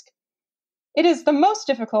task. It is the most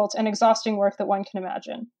difficult and exhausting work that one can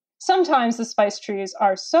imagine. Sometimes the spice trees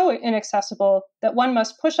are so inaccessible that one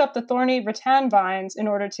must push up the thorny rattan vines in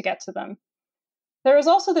order to get to them. There is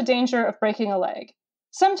also the danger of breaking a leg.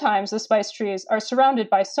 Sometimes the spice trees are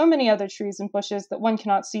surrounded by so many other trees and bushes that one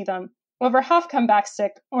cannot see them. Over half come back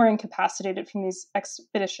sick or incapacitated from these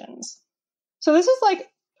expeditions. So this is like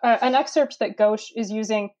an excerpt that Ghosh is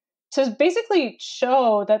using to basically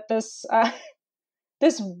show that this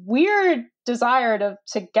this weird desire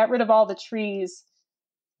to get rid of all the trees,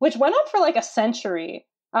 which went on for like a century,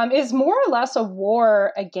 is more or less a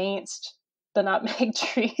war against the nutmeg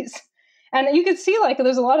trees. And you can see like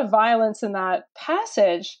there's a lot of violence in that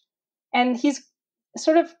passage. And he's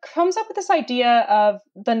sort of comes up with this idea of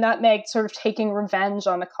the nutmeg sort of taking revenge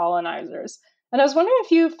on the colonizers. And I was wondering if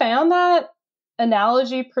you found that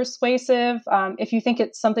analogy persuasive, if you think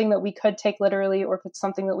it's something that we could take literally, or if it's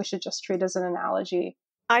something that we should just treat as an analogy.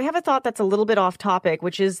 I have a thought that's a little bit off topic,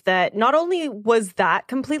 which is that not only was that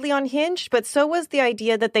completely unhinged, but so was the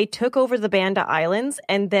idea that they took over the Banda Islands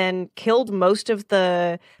and then killed most of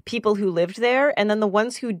the people who lived there. And then the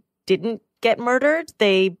ones who didn't get murdered,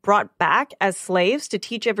 they brought back as slaves to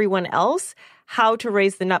teach everyone else how to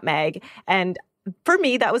raise the nutmeg. And for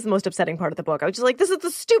me, that was the most upsetting part of the book. I was just like, this is the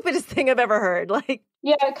stupidest thing I've ever heard. Like,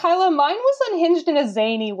 yeah, Kyla, mine was unhinged in a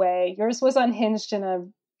zany way. Yours was unhinged in a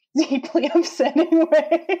deeply upsetting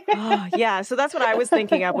way. Oh, yeah, so that's what I was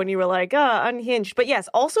thinking of when you were like, unhinged. But yes,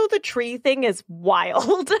 also the tree thing is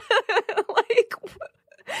wild. Like,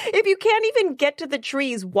 if you can't even get to the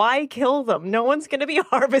trees, why kill them? No one's going to be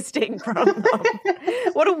harvesting from them.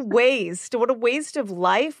 What a waste. What a waste of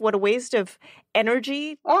life. What a waste of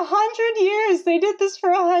energy. 100 years. They did this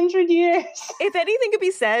for 100 years. If anything could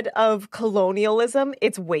be said of colonialism,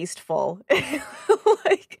 it's wasteful.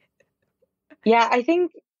 Like, yeah, I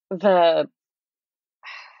think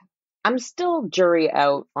I'm still jury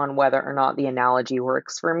out on whether or not the analogy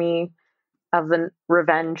works for me of the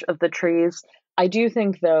revenge of the trees. I do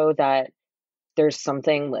think, though, that there's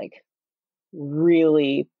something like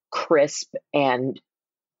really crisp and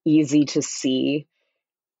easy to see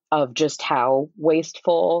of just how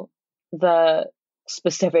wasteful the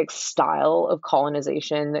specific style of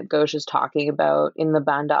colonization that Ghosh is talking about in the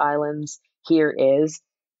Banda Islands here is,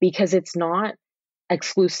 because it's not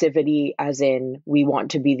exclusivity as in we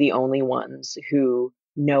want to be the only ones who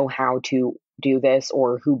know how to do this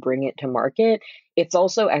or who bring it to market. It's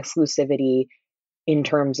also exclusivity in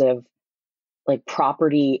terms of like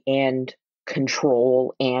property and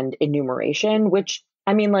control and enumeration, which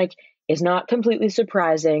I mean, like, is not completely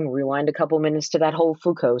surprising. Rewind a couple minutes to that whole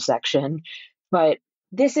Foucault section. But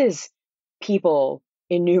this is people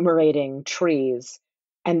enumerating trees,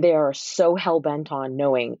 and they are so hell-bent on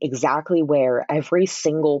knowing exactly where every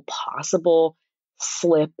single possible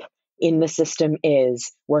slip in the system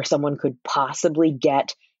is where someone could possibly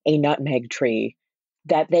get a nutmeg tree,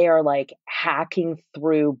 that they are like hacking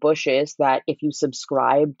through bushes that, if you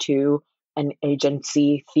subscribe to an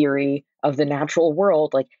agency theory of the natural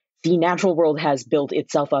world, like the natural world has built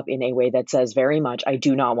itself up in a way that says very much, I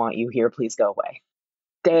do not want you here, please go away.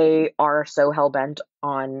 They are so hell-bent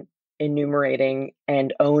on enumerating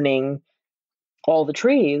and owning all the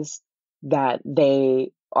trees that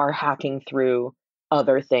they are hacking through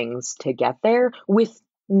other things to get there with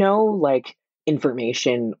no like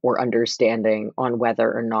information or understanding on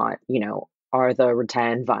whether or not, are the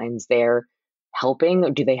rattan vines there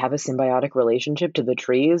helping? Do they have a symbiotic relationship to the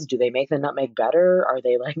trees? Do they make the nutmeg better? Are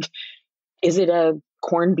they like, is it a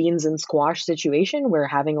corn, beans, and squash situation where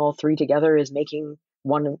having all three together is making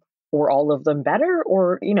one or all of them better?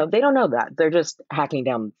 Or, they don't know that. They're just hacking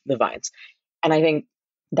down the vines. And I think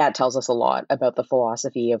that tells us a lot about the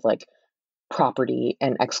philosophy of like property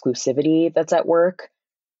and exclusivity that's at work.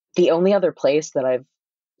 The only other place that I've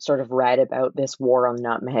sort of read about this war on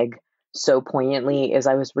nutmeg so poignantly is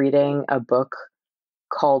I was reading a book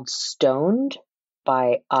called Stoned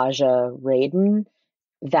by Aja Radin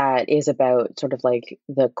that is about sort of like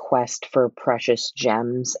the quest for precious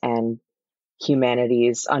gems and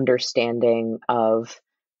humanity's understanding of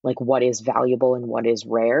like what is valuable and what is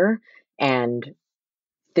rare. And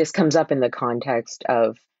this comes up in the context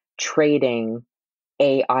of trading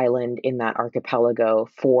a island in that archipelago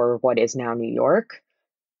for what is now New York,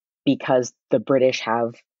 because the British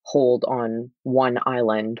have hold on one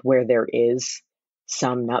island where there is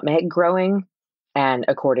some nutmeg growing. And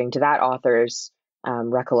according to that author's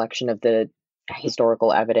recollection of the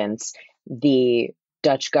historical evidence, the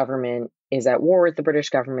Dutch government is at war with the British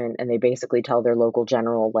government, and they basically tell their local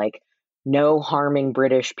general, like, no harming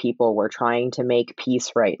British people. We're trying to make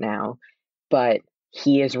peace right now. But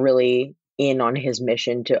he is really in on his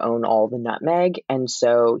mission to own all the nutmeg. And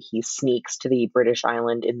so he sneaks to the British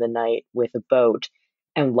island in the night with a boat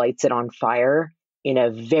and lights it on fire in a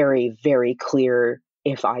very, very clear,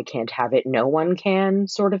 if I can't have it, no one can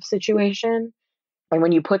sort of situation. And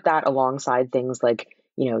when you put that alongside things like,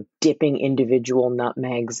 dipping individual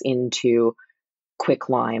nutmegs into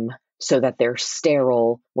quicklime so that they're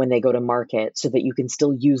sterile when they go to market, so that you can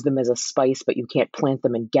still use them as a spice, but you can't plant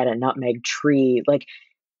them and get a nutmeg tree. Like,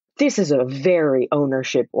 this is a very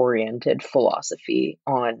ownership oriented philosophy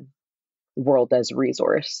on world as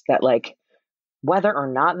resource that, like, whether or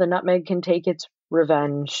not the nutmeg can take its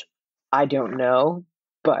revenge, I don't know.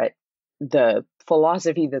 But the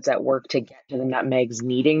philosophy that's at work to get to the nutmegs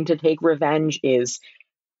needing to take revenge is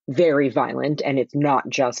very violent, and it's not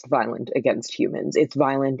just violent against humans. It's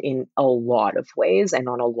violent in a lot of ways and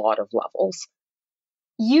on a lot of levels.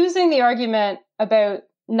 Using the argument about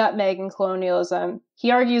nutmeg and colonialism,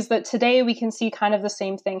 he argues that today we can see kind of the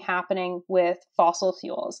same thing happening with fossil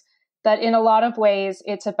fuels. That in a lot of ways,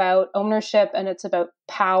 it's about ownership and it's about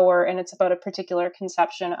power and it's about a particular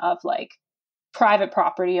conception of like private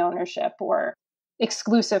property ownership or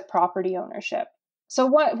exclusive property ownership. So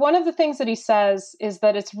one of the things that he says is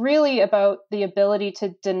that it's really about the ability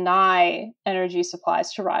to deny energy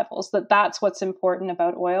supplies to rivals, that's what's important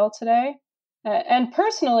about oil today. And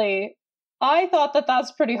personally, I thought that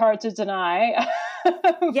that's pretty hard to deny.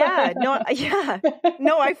 No,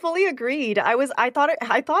 I fully agreed. I thought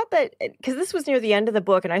that because this was near the end of the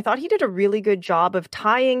book, and I thought he did a really good job of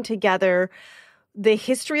tying together the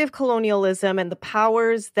history of colonialism and the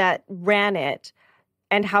powers that ran it,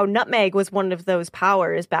 and how nutmeg was one of those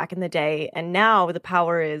powers back in the day, and now the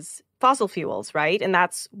power is fossil fuels, right? And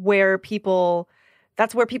that's where people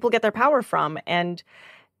get their power from. And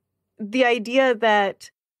the idea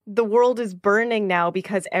that the world is burning now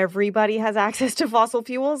because everybody has access to fossil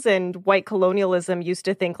fuels, and white colonialism used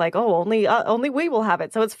to think like, oh, only we will have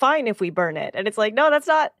it, so it's fine if we burn it. And it's like, no, that's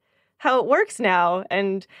not how it works now.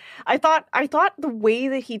 And I thought the way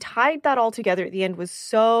that he tied that all together at the end was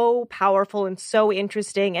so powerful and so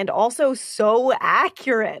interesting, and also so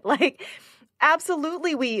accurate. Like,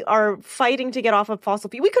 absolutely, we are fighting to get off of fossil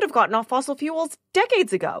fuels. We could have gotten off fossil fuels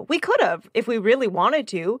decades ago. We could have, if we really wanted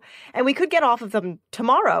to. And we could get off of them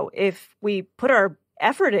tomorrow if we put our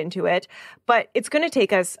effort into it. But it's going to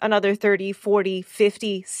take us another 30, 40,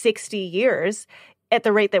 50, 60 years at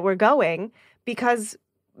the rate that we're going, because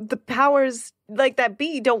the powers like that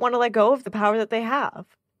don't want to let go of the power that they have.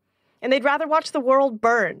 And they'd rather watch the world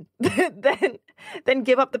burn than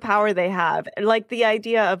give up the power they have. Like the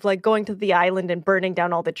idea of like going to the island and burning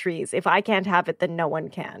down all the trees. If I can't have it, then no one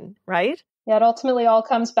can, right? Yeah, it ultimately all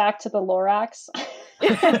comes back to the Lorax.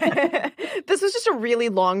 This was just a really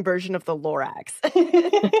long version of the Lorax.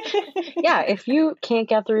 Yeah, if you can't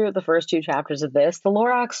get through the first 2 chapters of this, the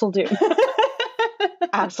Lorax will do.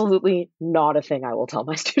 Absolutely not a thing I will tell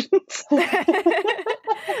my students.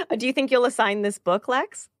 Do you think you'll assign this book,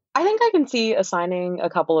 Lex? I think I can see assigning a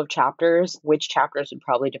couple of chapters. Which chapters would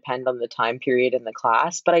probably depend on the time period in the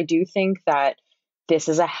class. But I do think that this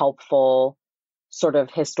is a helpful sort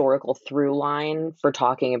of historical through line for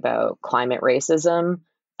talking about climate racism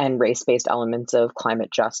and race-based elements of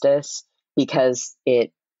climate justice, because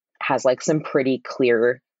it has like some pretty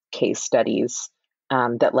clear case studies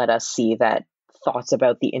that let us see that thoughts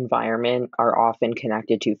about the environment are often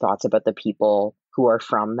connected to thoughts about the people who are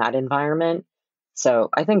from that environment. So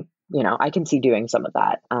I think, I can see doing some of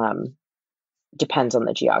that. Depends on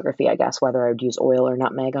the geography, I guess, whether I would use oil or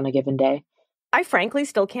nutmeg on a given day. I frankly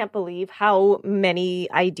still can't believe how many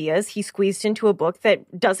ideas he squeezed into a book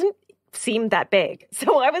that doesn't seem that big.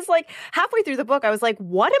 So I was like, halfway through the book, I was like,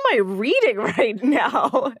 what am I reading right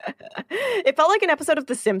now? It felt like an episode of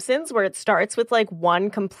The Simpsons where it starts with like one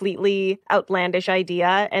completely outlandish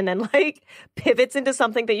idea and then like pivots into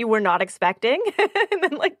something that you were not expecting and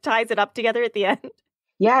then like ties it up together at the end.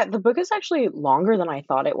 Yeah, the book is actually longer than I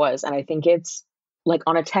thought it was. And I think it's like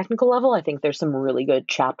on a technical level, I think there's some really good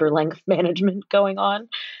chapter length management going on.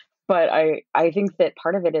 But I think that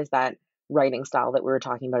part of it is that writing style that we were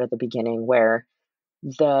talking about at the beginning, where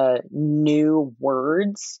the new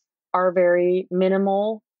words are very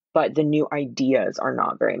minimal, but the new ideas are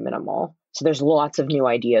not very minimal. So there's lots of new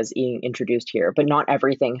ideas being introduced here, but not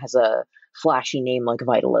everything has a flashy name like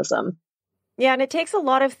vitalism. Yeah, and it takes a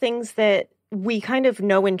lot of things that we kind of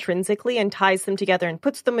know intrinsically and ties them together and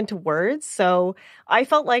puts them into words. So I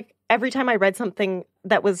felt like every time I read something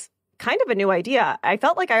that was kind of a new idea, I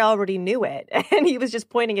felt like I already knew it, and he was just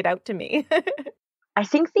pointing it out to me. I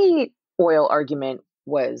think the oil argument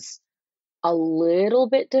was a little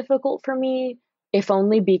bit difficult for me, if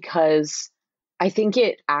only because I think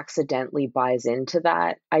it accidentally buys into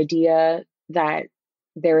that idea that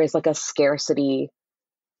there is like a scarcity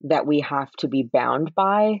that we have to be bound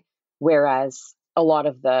by, whereas a lot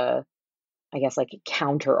of the, I guess, like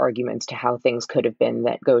counter arguments to how things could have been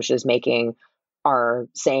that Ghosh is making are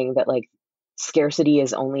saying that like scarcity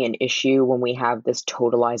is only an issue when we have this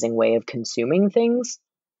totalizing way of consuming things.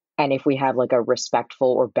 And if we have like a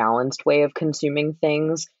respectful or balanced way of consuming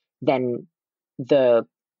things, then the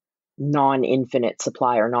non-infinite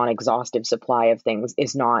supply or non-exhaustive supply of things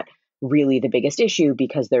is not really the biggest issue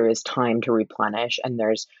because there is time to replenish and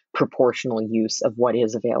there's proportional use of what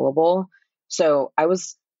is available. So I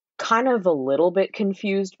was kind of a little bit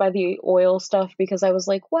confused by the oil stuff because I was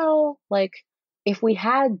like, well, like if we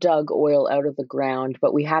had dug oil out of the ground,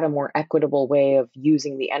 but we had a more equitable way of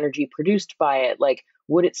using the energy produced by it, like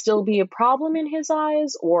would it still be a problem in his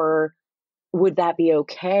eyes, or would that be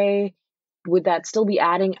okay? Would that still be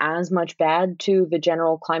adding as much bad to the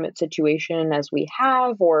general climate situation as we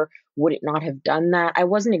have, or would it not have done that? I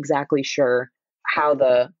wasn't exactly sure how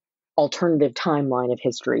the alternative timeline of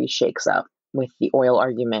history shakes up with the oil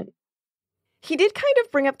argument. He did kind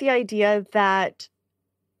of bring up the idea that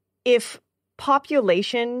if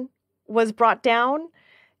population was brought down,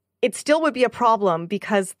 it still would be a problem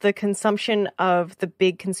because the consumption of the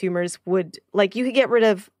big consumers would, like, you could get rid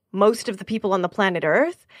of most of the people on the planet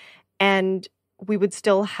Earth, and we would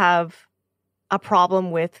still have a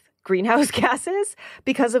problem with greenhouse gases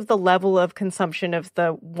because of the level of consumption of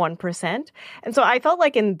the 1%. And so I felt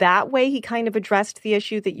like in that way, he kind of addressed the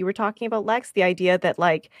issue that you were talking about, Lex, the idea that,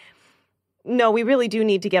 like, no, we really do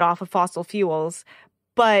need to get off of fossil fuels.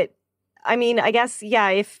 But I mean, I guess, yeah,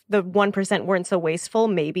 if the 1% weren't so wasteful,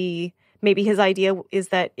 maybe his idea is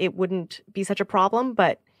that it wouldn't be such a problem.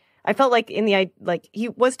 But I felt like he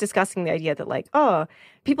was discussing the idea that, like, oh,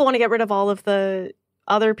 people want to get rid of all of the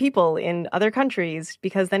other people in other countries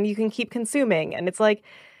because then you can keep consuming. And it's like,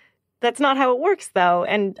 that's not how it works, though.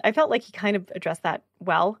 And I felt like he kind of addressed that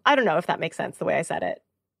well. I don't know if that makes sense the way I said it.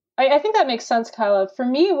 I think that makes sense, Kyla. For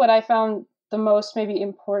me, what I found the most maybe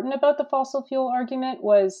important about the fossil fuel argument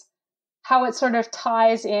was how it sort of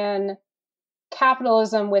ties in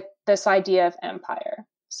capitalism with this idea of empire.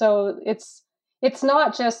 So it's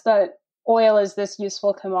not just that oil is this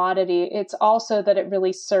useful commodity. It's also that it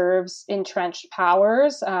really serves entrenched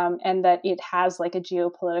powers, and that it has like a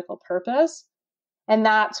geopolitical purpose. And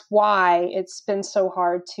that's why it's been so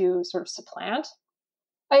hard to sort of supplant.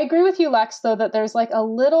 I agree with you, Lex, though, that there's like a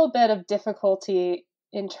little bit of difficulty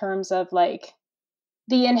in terms of like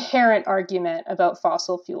the inherent argument about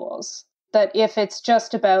fossil fuels. That if it's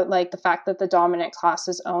just about like the fact that the dominant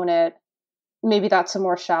classes own it, maybe that's a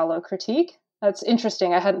more shallow critique. That's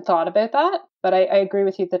interesting. I hadn't thought about that, but I agree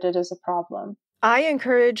with you that it is a problem. I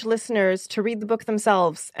encourage listeners to read the book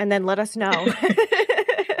themselves and then let us know.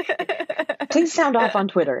 Please sound off on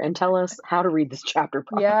Twitter and tell us how to read this chapter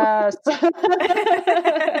properly. Yes.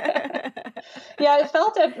 Yeah, it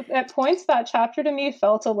felt at points, that chapter to me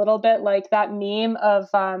felt a little bit like that meme of,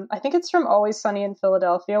 I think it's from Always Sunny in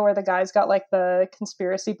Philadelphia, where the guy's got like the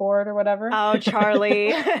conspiracy board or whatever. Oh, Charlie.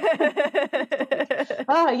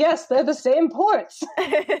 Yes, they're the same ports.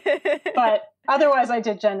 But otherwise, I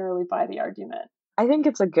did generally buy the argument. I think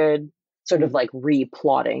it's a good sort of like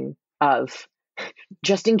replotting of,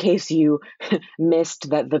 just in case you missed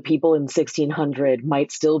that the people in 1600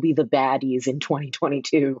 might still be the baddies in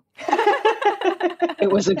 2022.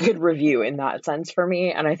 It was a good review in that sense for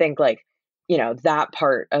me. And I think like, you know, that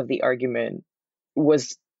part of the argument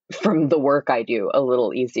was, from the work I do, a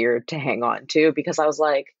little easier to hang on to, because I was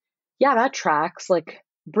like, yeah, that tracks. Like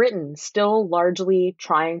Britain still largely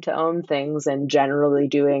trying to own things and generally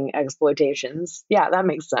doing exploitations. Yeah, that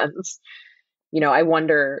makes sense. You know, I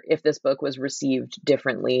wonder if this book was received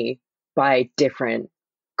differently by different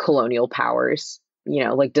colonial powers. You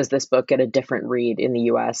know, like, does this book get a different read in the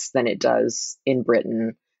US than it does in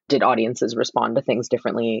Britain? Did audiences respond to things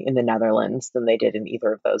differently in the Netherlands than they did in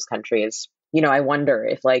either of those countries? You know, I wonder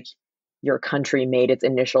if like your country made its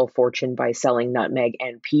initial fortune by selling nutmeg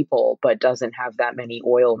and people, but doesn't have that many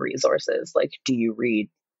oil resources. Like, do you read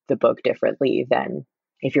the book differently than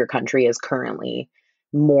if your country is currently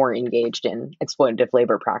more engaged in exploitative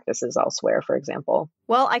labor practices elsewhere, for example?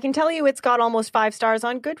 Well, I can tell you it's got almost 5 stars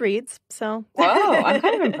on Goodreads, so. Wow, I'm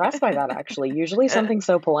kind of impressed by that, actually. Usually something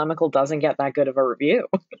so polemical doesn't get that good of a review.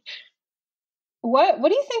 What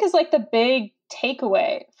do you think is like the big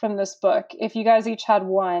takeaway from this book? If you guys each had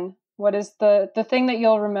one, what is the thing that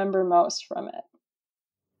you'll remember most from it?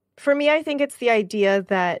 For me, I think it's the idea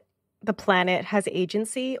that the planet has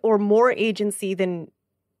agency, or more agency than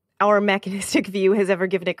our mechanistic view has ever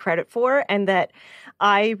given it credit for, and that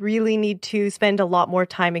I really need to spend a lot more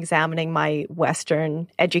time examining my Western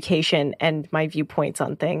education and my viewpoints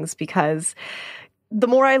on things, because the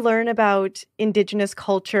more I learn about Indigenous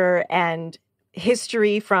culture and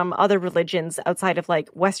history from other religions outside of like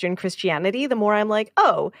Western Christianity, the more I'm like,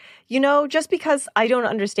 oh, just because I don't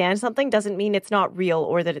understand something doesn't mean it's not real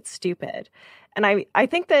or that it's stupid. And I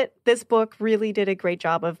think that this book really did a great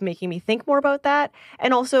job of making me think more about that,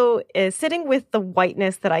 and also sitting with the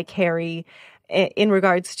whiteness that I carry in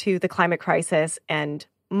regards to the climate crisis and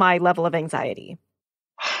my level of anxiety.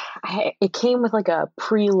 It came with like a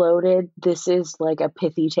preloaded, this is like a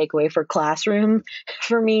pithy takeaway for classroom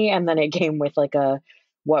for me. And then it came with like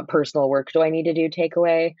what personal work do I need to do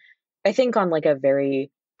takeaway. I think on like a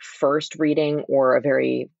very first reading, or a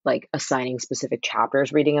very like assigning specific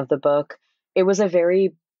chapters reading of the book, it was a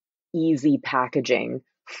very easy packaging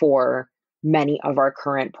for many of our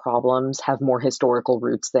current problems have more historical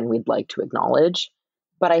roots than we'd like to acknowledge.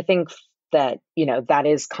 But I think that, that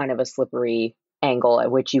is kind of a slippery angle at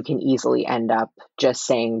which you can easily end up just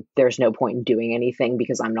saying there's no point in doing anything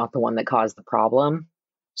because I'm not the one that caused the problem.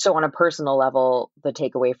 So on a personal level, the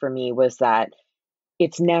takeaway for me was that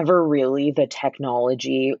it's never really the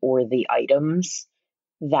technology or the items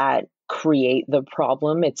that create the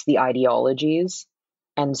problem, it's the ideologies.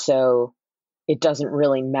 And so it doesn't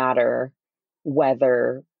really matter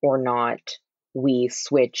whether or not we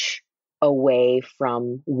switch away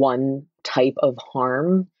from one type of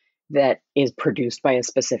harm that is produced by a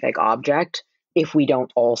specific object if we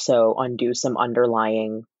don't also undo some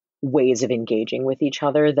underlying ways of engaging with each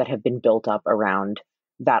other that have been built up around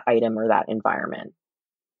that item or that environment.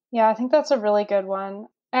 Yeah, I think that's a really good one.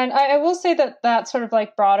 And I will say that sort of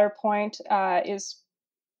like broader point is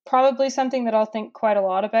probably something that I'll think quite a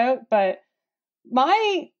lot about. But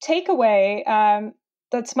my takeaway,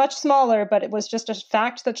 that's much smaller, but it was just a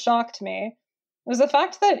fact that shocked me, was the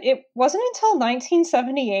fact that it wasn't until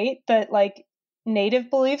 1978 that like Native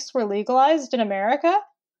beliefs were legalized in America.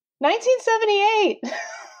 1978!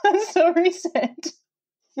 That's so recent.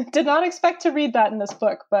 Did not expect to read that in this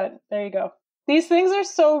book, but there you go. These things are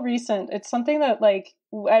so recent. It's something that like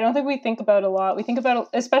I don't think we think about a lot. We think about,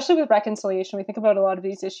 especially with reconciliation, we think about a lot of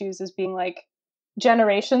these issues as being like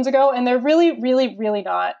generations ago, and they're really, really, really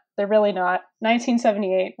not. They're really not.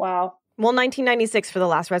 1978, wow. Well, 1996 for the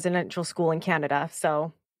last residential school in Canada,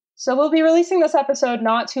 so we'll be releasing this episode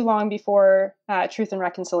not too long before Truth and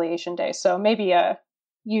Reconciliation Day, so maybe a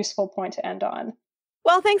useful point to end on.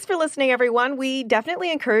 Well, thanks for listening, everyone. We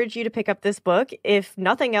definitely encourage you to pick up this book. If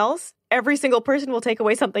nothing else, every single person will take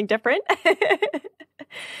away something different.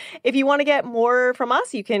 If you want to get more from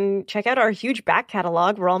us, you can check out our huge back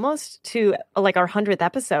catalog. We're almost to like our 100th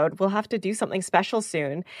episode. We'll have to do something special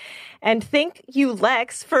soon. And thank you,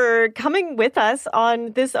 Lex, for coming with us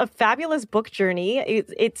on this fabulous book journey.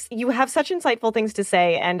 You have such insightful things to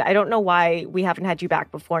say, and I don't know why we haven't had you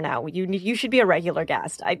back before now. You should be a regular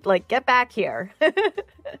guest. I'd like get back here.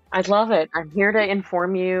 I'd love it. I'm here to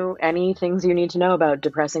inform you any things you need to know about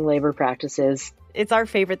depressing labor practices. It's our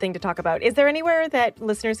favorite thing to talk about. Is there anywhere that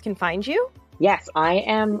listeners can find you? Yes, I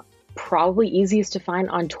am probably easiest to find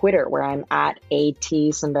on Twitter, where I'm at AT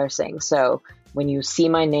Sundarsingh. So when you see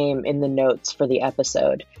my name in the notes for the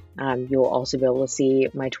episode, you'll also be able to see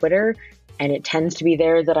my Twitter. And it tends to be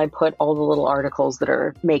there that I put all the little articles that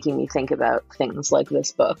are making me think about things like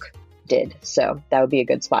this book did. So that would be a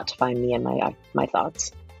good spot to find me and my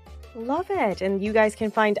thoughts. Love it. And you guys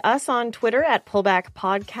can find us on Twitter at Pullback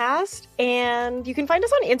Podcast. And you can find us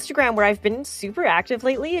on Instagram, where I've been super active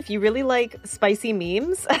lately. If you really like spicy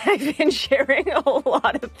memes, I've been sharing a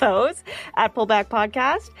lot of those at Pullback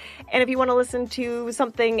Podcast. And if you want to listen to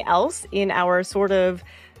something else in our sort of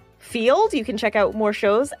field, you can check out more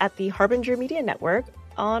shows at the Harbinger Media Network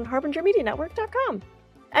on harbingermedianetwork.com.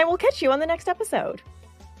 And we'll catch you on the next episode.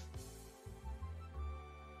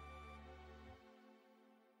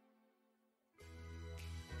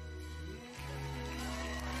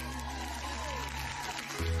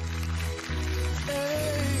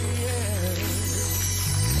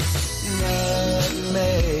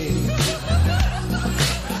 Nutmeg,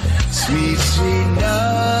 sweet, sweet nutmeg.